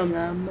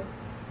them.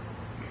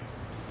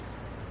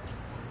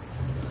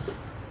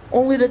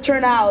 Only to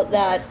turn out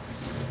that,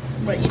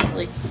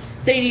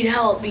 they need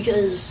help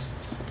because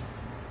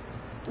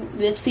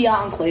it's the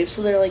Enclave,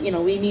 so they're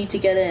we need to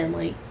get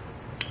in,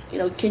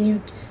 can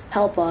you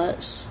help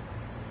us?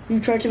 We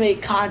tried to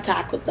make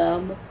contact with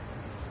them,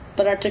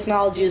 but our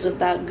technology isn't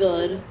that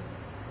good.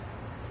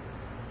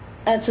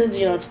 And since,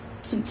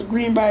 since the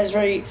Greenbrier is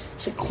very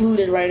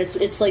secluded, right,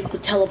 it's like the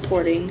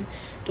teleporting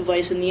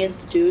device in the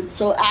Institute.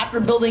 So after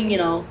building,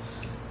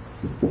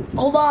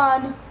 hold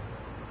on,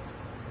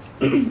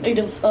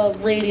 a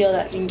radio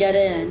that can get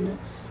in,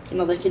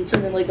 that can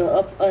send in they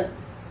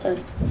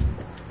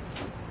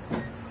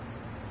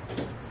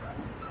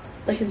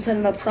can send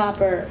in a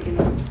proper,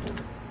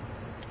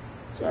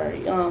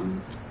 sorry,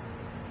 I'm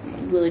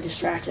really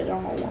distracted, I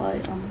don't know why,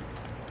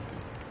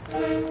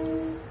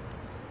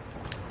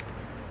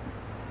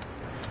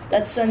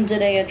 that sends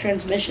in a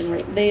transmission,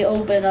 right? They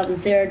open up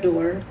their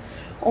door,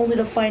 only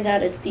to find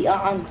out it's the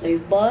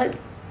Enclave, but,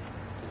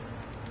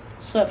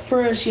 so at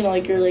first, you're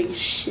like,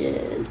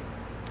 shit,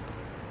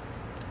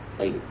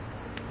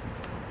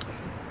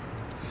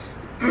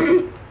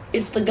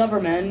 it's the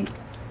government,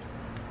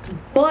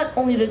 but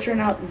only to turn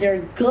out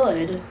they're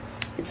good.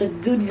 It's a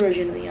good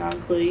version of the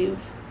Enclave.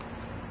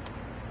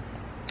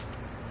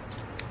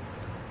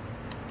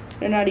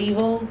 They're not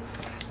evil.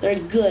 They're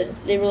good.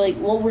 They were like,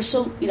 well, we're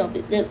so,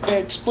 they're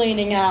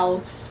explaining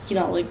how,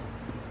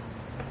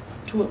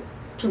 to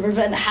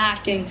prevent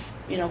hacking,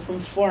 from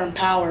foreign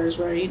powers,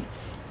 right?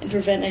 And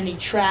prevent any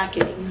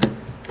tracking.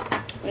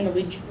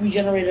 we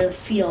generated a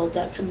field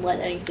that can let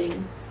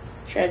anything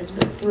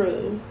transmit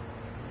through.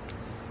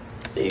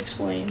 They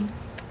explain.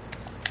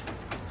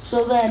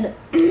 So then,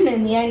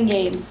 in the end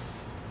game,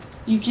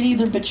 you can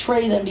either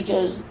betray them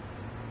because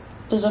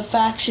there's a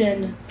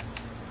faction.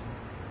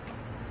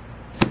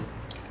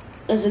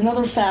 There's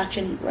another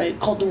faction, right,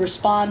 called the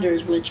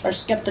Responders, which are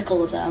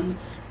skeptical of them.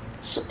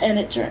 So, and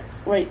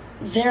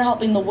they're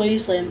helping the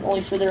Wasteland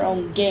only for their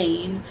own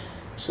gain,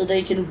 so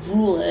they can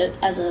rule it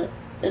as a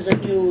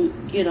new,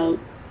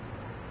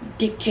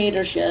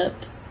 dictatorship,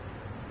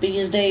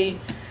 because they,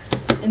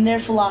 in their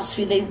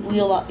philosophy, they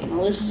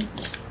realize,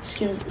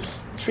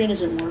 this train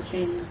isn't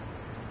working.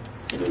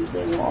 It was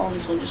going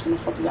wrong, so I'm just gonna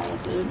fuck around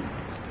with it.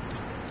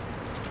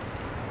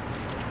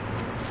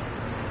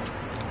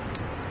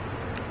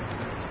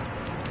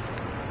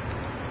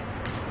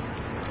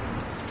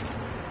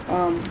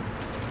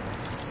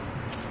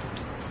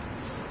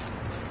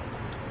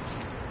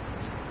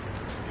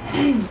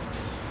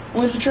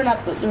 When it turned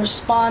out that the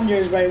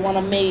Responders, right, want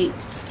to make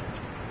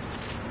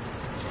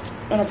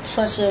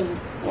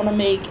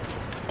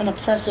an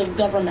oppressive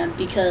government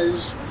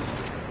because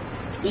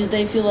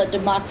they feel that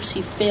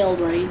democracy failed,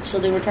 right? So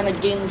they were trying to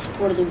gain the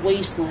support of the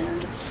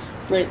Wasteland,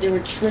 right? They were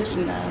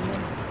tricking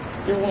them.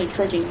 They were only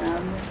tricking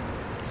them.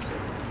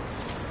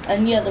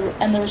 And yeah, the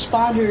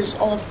Responders,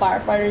 all the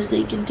firefighters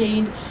they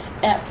contained,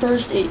 at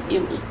first it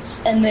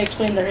was, and they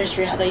explained their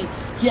history, how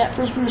at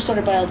first we were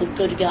started by all the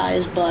good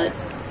guys, but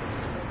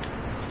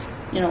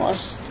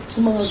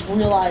some of us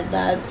realized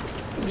that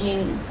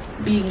being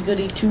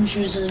goody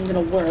two-shoes isn't gonna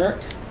work.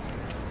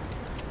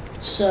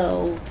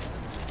 So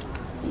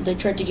they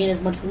tried to gain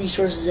as much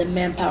resources and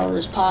manpower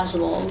as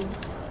possible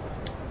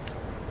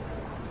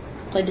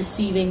by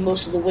deceiving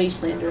most of the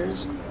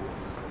Wastelanders,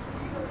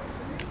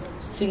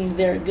 thinking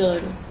they're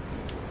good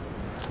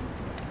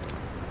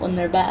when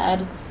they're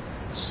bad.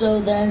 So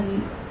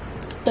then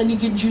you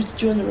can choose to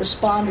join the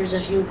Responders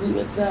if you agree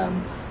with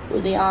them, or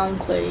the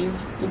Enclave,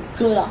 the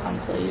good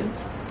Enclave.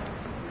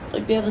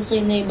 Like, they have the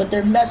same name, but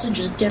their message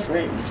is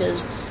different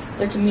because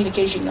their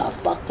communication got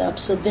fucked up.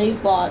 So they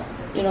thought,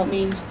 it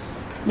means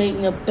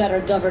making a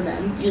better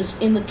government, because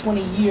in the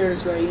 20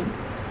 years, right,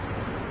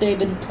 they've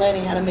been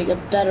planning how to make a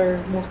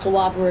better, more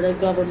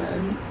cooperative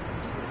government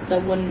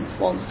that wouldn't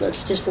fall into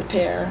such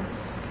disrepair.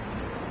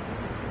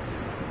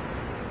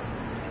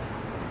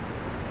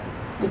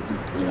 With,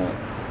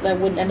 that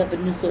wouldn't end up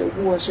in nuclear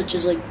war, such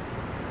as like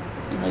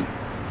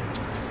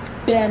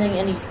banning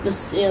the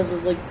sales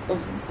of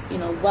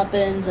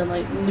weapons and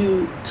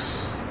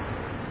nukes.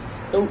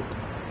 Nope,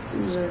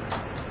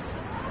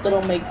 they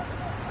don't make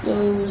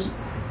those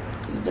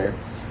either,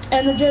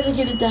 and they're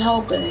dedicated to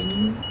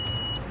helping.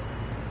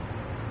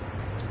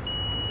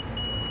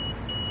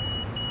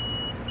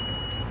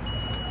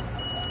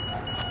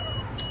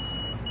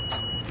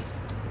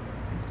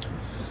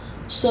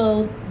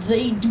 So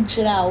they dukes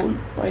it out,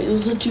 right?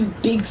 Those are two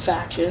big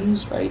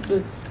factions, right?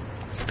 The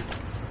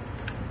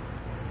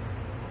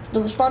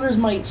Responders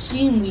might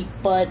seem weak,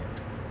 but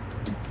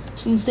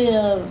since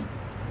the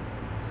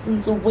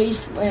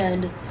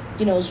Wasteland,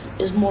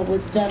 is more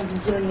with them,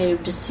 considering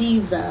they've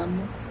deceived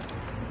them,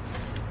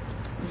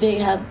 they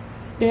have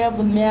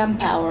the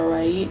manpower,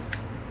 right?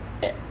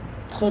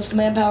 So it's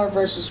manpower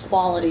versus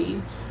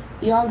quality.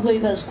 The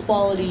Enclave has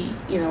quality,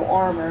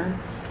 armor.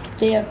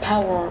 They have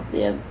power.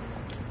 They have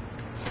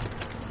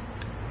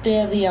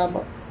the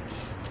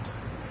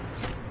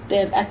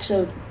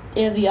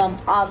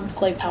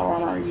Enclave power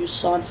armor you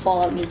saw in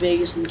Fallout New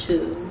Vegas and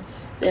 2.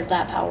 They have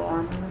that power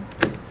armor,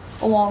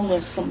 along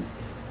with some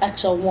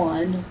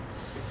XO1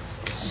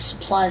 to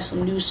supply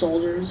some new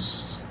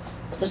soldiers,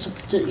 for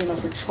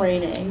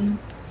training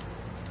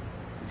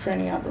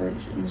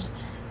operations.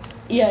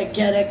 Yeah,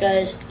 get it,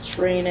 guys.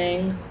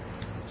 Training.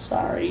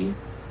 Sorry,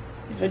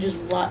 if I just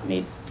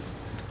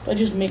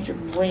made your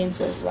brain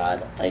cells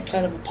rot, I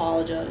kind of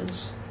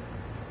apologize.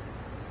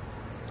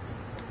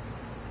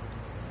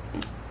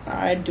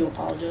 I do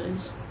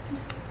apologize.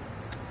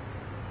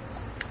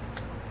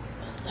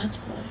 That's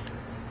why.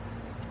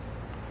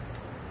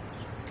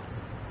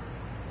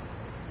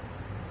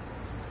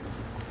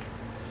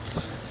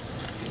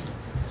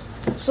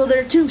 So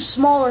there are two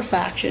smaller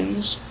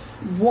factions.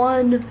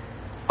 One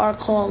are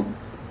called,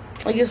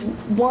 one is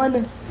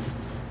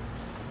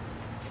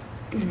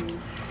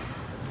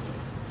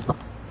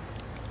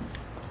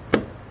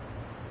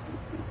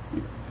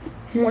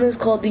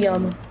called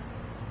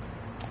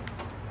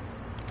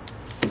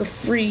the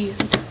free.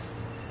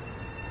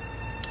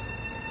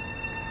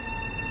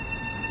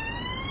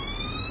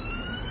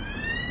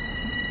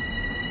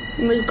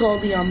 One is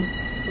called the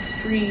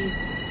free,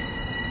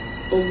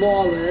 the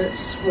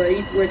lawless,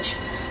 right? Which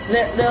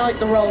they're like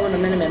the relevant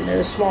amendment.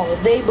 They're smaller.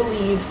 They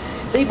believe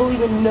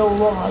in no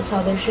laws.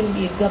 How there shouldn't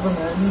be a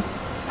government.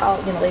 How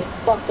they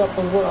fucked up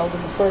the world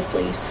in the first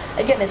place.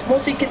 Again, it's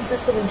mostly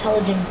consists of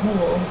intelligent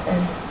ghouls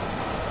and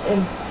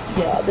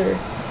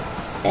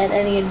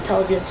any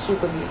intelligent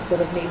super mutants that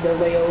have made their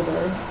way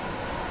over.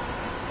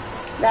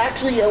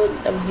 Actually, that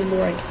would be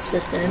more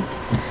inconsistent.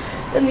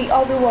 And the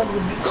other one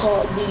would be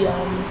called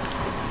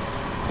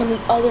And the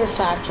other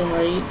faction,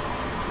 right?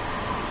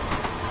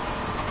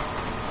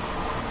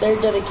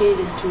 They're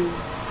dedicated to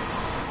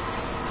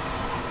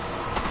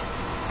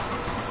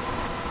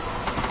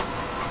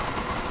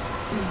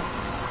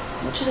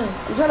what should I?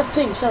 I'm trying to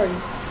think. Sorry.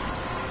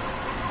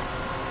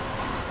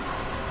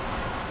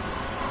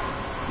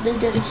 They're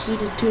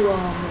dedicated to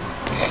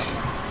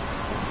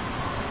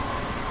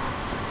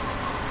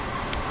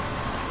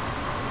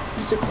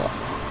what's it called?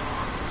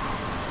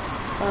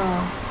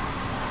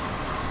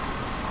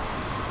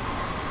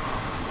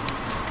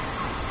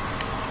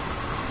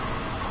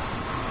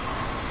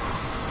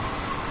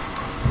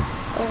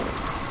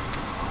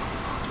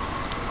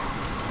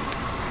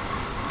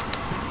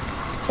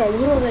 Sorry,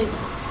 what are they?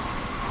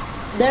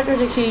 They're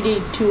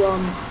dedicated to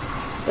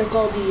they're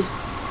called the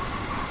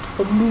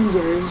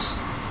movers.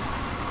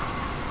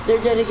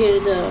 They're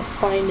dedicated to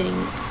finding,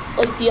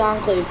 like the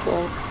Enclave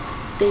will.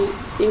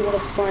 They want to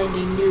find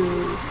a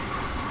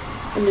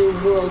new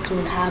world to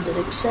inhabit.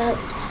 Except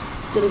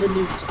instead of a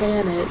new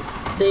planet,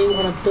 they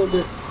want to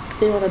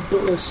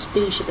build a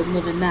spaceship and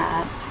live in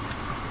that.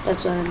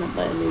 That's what I meant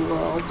by a new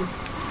world.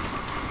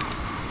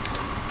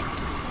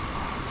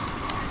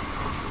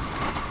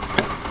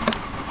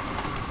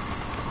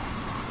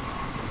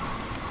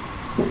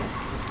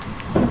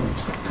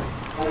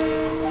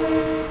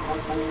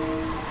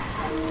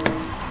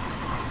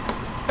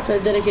 So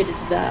they're dedicated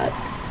to that.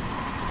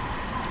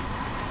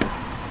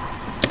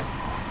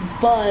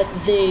 But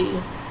they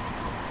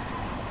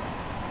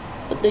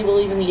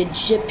believe in the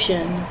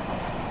Egyptian.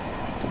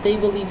 But they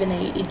believe in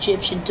a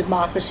Egyptian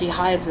democracy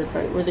hybrid,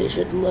 right, where they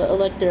should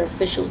elect their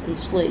officials and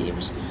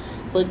slaves.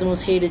 So like the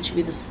most hated should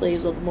be the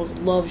slaves, while the most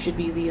loved should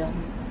be the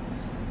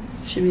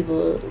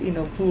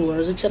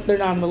rulers. Except they're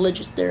not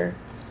religious. They're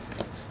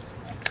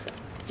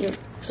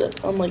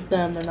except unlike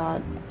them, they're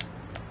not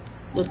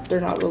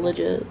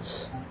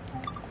religious.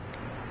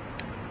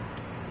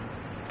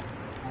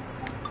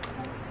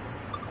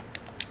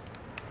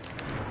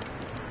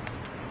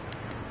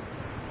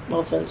 No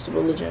offense to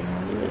religion.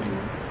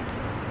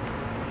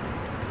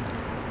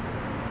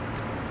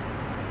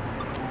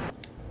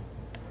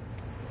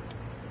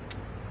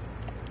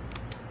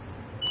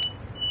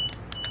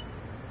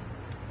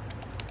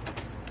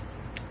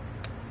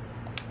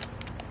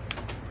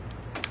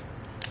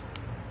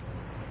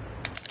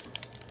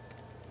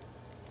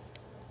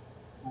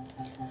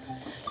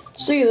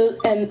 So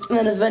and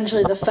then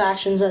eventually the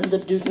factions end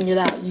up duking it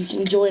out. You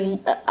can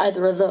join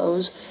either of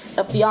those.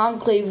 If the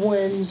Enclave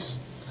wins,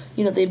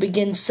 they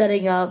begin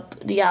setting up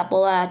the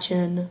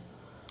Appalachian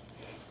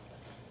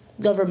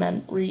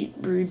government,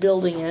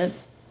 rebuilding it,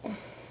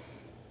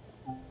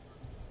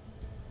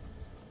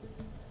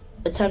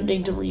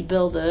 attempting to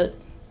rebuild it.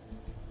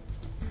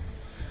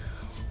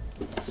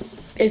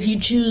 If you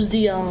choose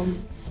the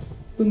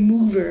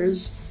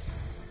movers,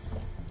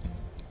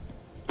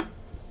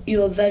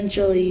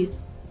 eventually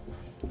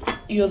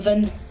you're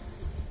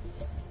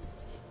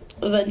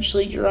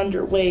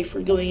underway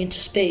for going into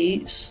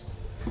space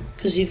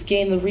because you've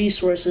gained the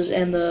resources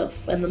and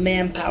the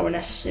manpower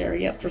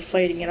necessary after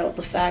fighting it out with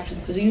the factions,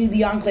 because you need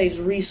the Enclave's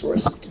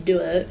resources to do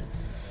it.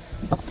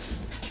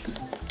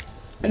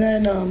 And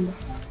then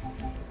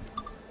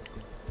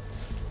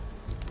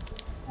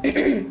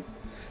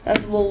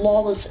after the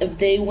lawless, if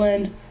they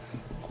win,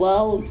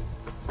 well,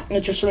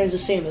 it just remains the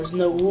same. There's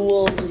no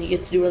rules and you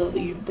get to do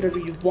whatever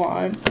you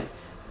want.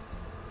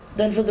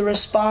 Then for the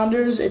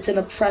responders, it's an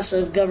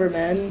oppressive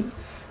government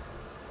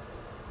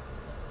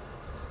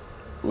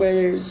where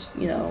there's,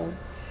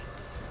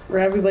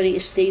 where everybody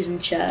stays in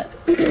check.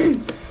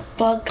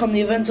 But come the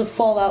events of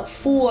Fallout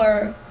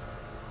 4,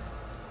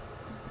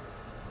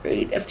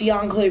 right, if the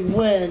Enclave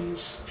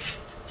wins,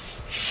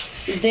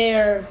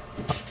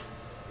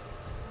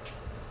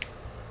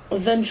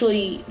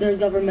 eventually their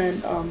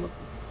government,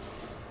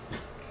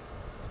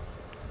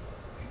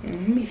 let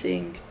me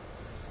think.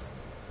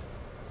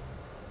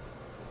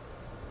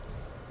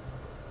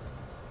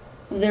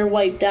 They're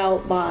wiped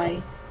out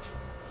by...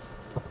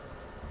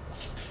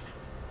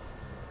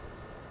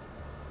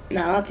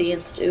 No, not the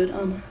Institute.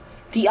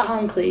 The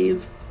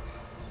Enclave.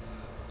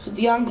 So what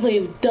the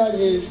Enclave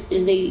does is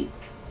right.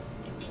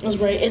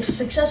 It's a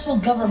successful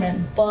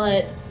government,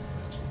 but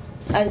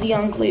as the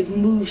Enclave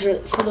moves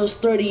for those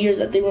 30 years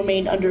that they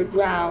remained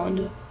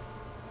underground,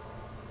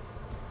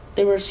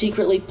 they were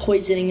secretly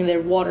poisoning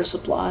their water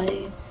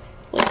supply,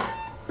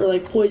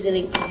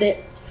 poisoning the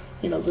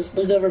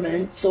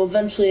government. So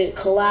eventually it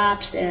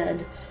collapsed,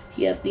 and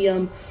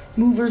the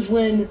movers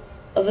win.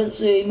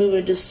 Eventually they move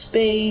into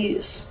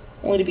space,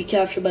 only to be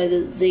captured by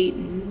the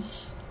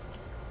Zetans.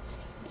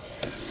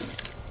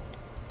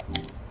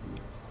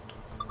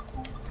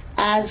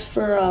 As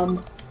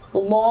for the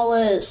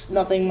lawless,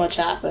 nothing much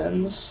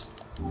happens.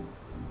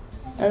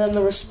 And then the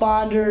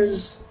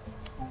responders,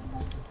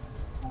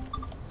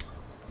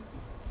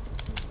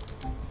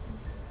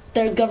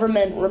 their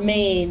government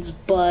remains,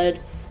 but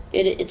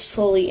it's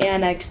slowly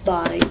annexed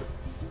due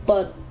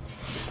to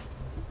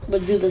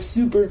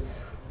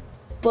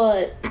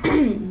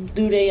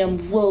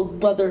rogue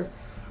brother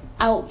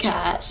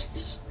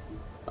outcast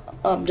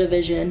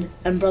division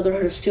and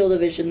Brotherhood of Steel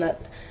division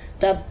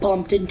that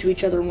bumped into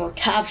each other and were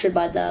captured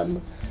by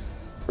them.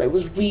 It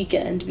was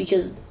weakened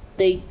because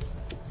they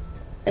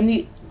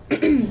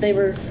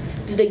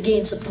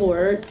gained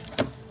support,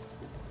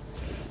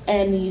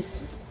 and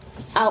these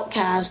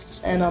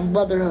outcasts and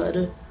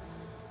Brotherhood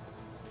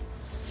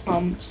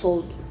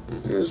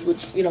soldiers,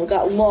 which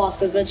got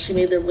lost,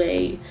 eventually made their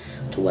way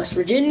to West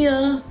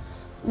Virginia.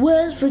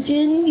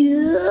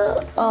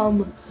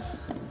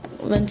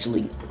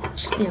 Eventually,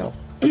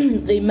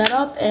 they met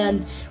up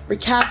and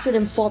recaptured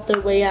and fought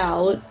their way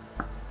out.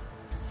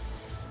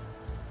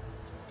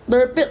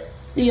 They're a bit,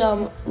 the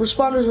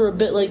responders were a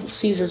bit like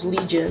Caesar's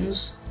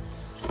legions.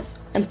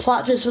 And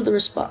plot twist for the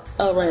response.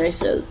 Oh right, I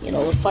said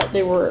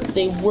they were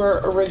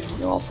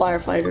originally all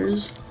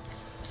firefighters.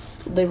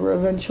 They were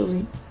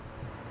eventually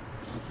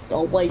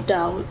all wiped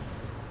out.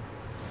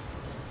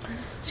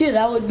 So yeah,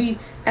 that would be,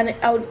 and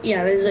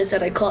as I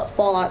said, I call it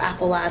Fallout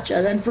Appalachia.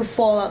 And then for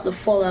Fallout, the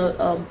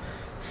Fallout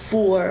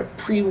 4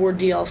 pre-war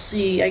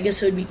DLC, I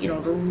guess it would be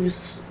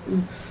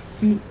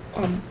the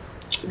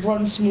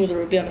Run Smoother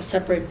would be on a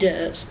separate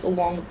disc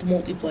along with the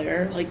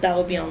multiplayer. Like that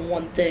would be on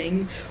one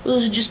thing. Or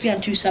those would just be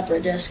on two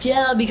separate discs.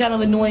 Yeah, that'd be kind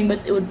of annoying,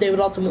 but they would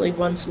ultimately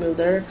run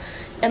smoother.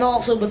 And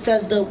also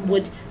Bethesda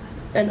would,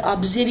 and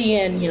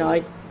Obsidian,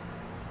 they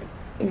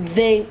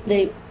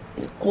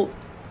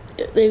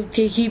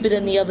keep it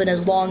in the oven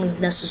as long as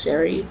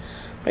necessary,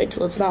 right?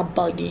 So it's not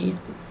buggy.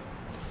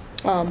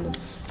 And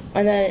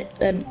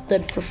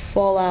then for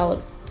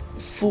Fallout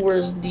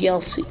 4's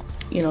DLC,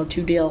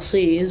 two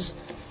DLCs,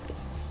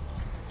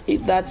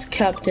 that's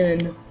kept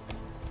in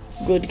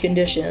good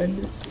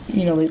condition.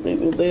 They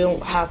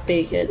don't half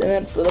bake it. And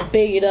then for the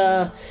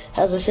beta,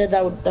 as I said,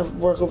 that would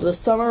work over the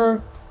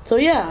summer. So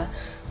yeah,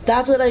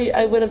 that's what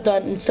I would have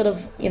done instead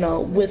of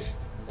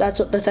that's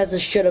what Bethesda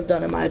should have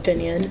done, in my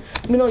opinion.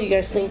 Let me know what you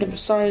guys think. I'm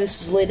sorry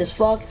this is late as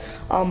fuck.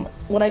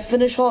 When I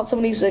finish Fallout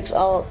 76,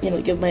 I'll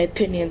give my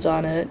opinions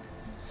on it.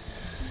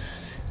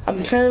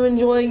 I'm kind of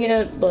enjoying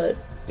it, but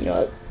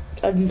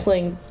I've been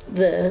playing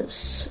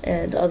this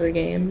and other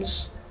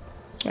games.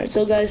 Alright,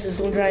 so guys, this is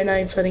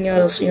 199 signing out.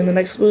 I'll see you in the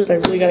next episode. I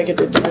really gotta get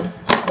to bed.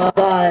 Bye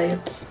bye.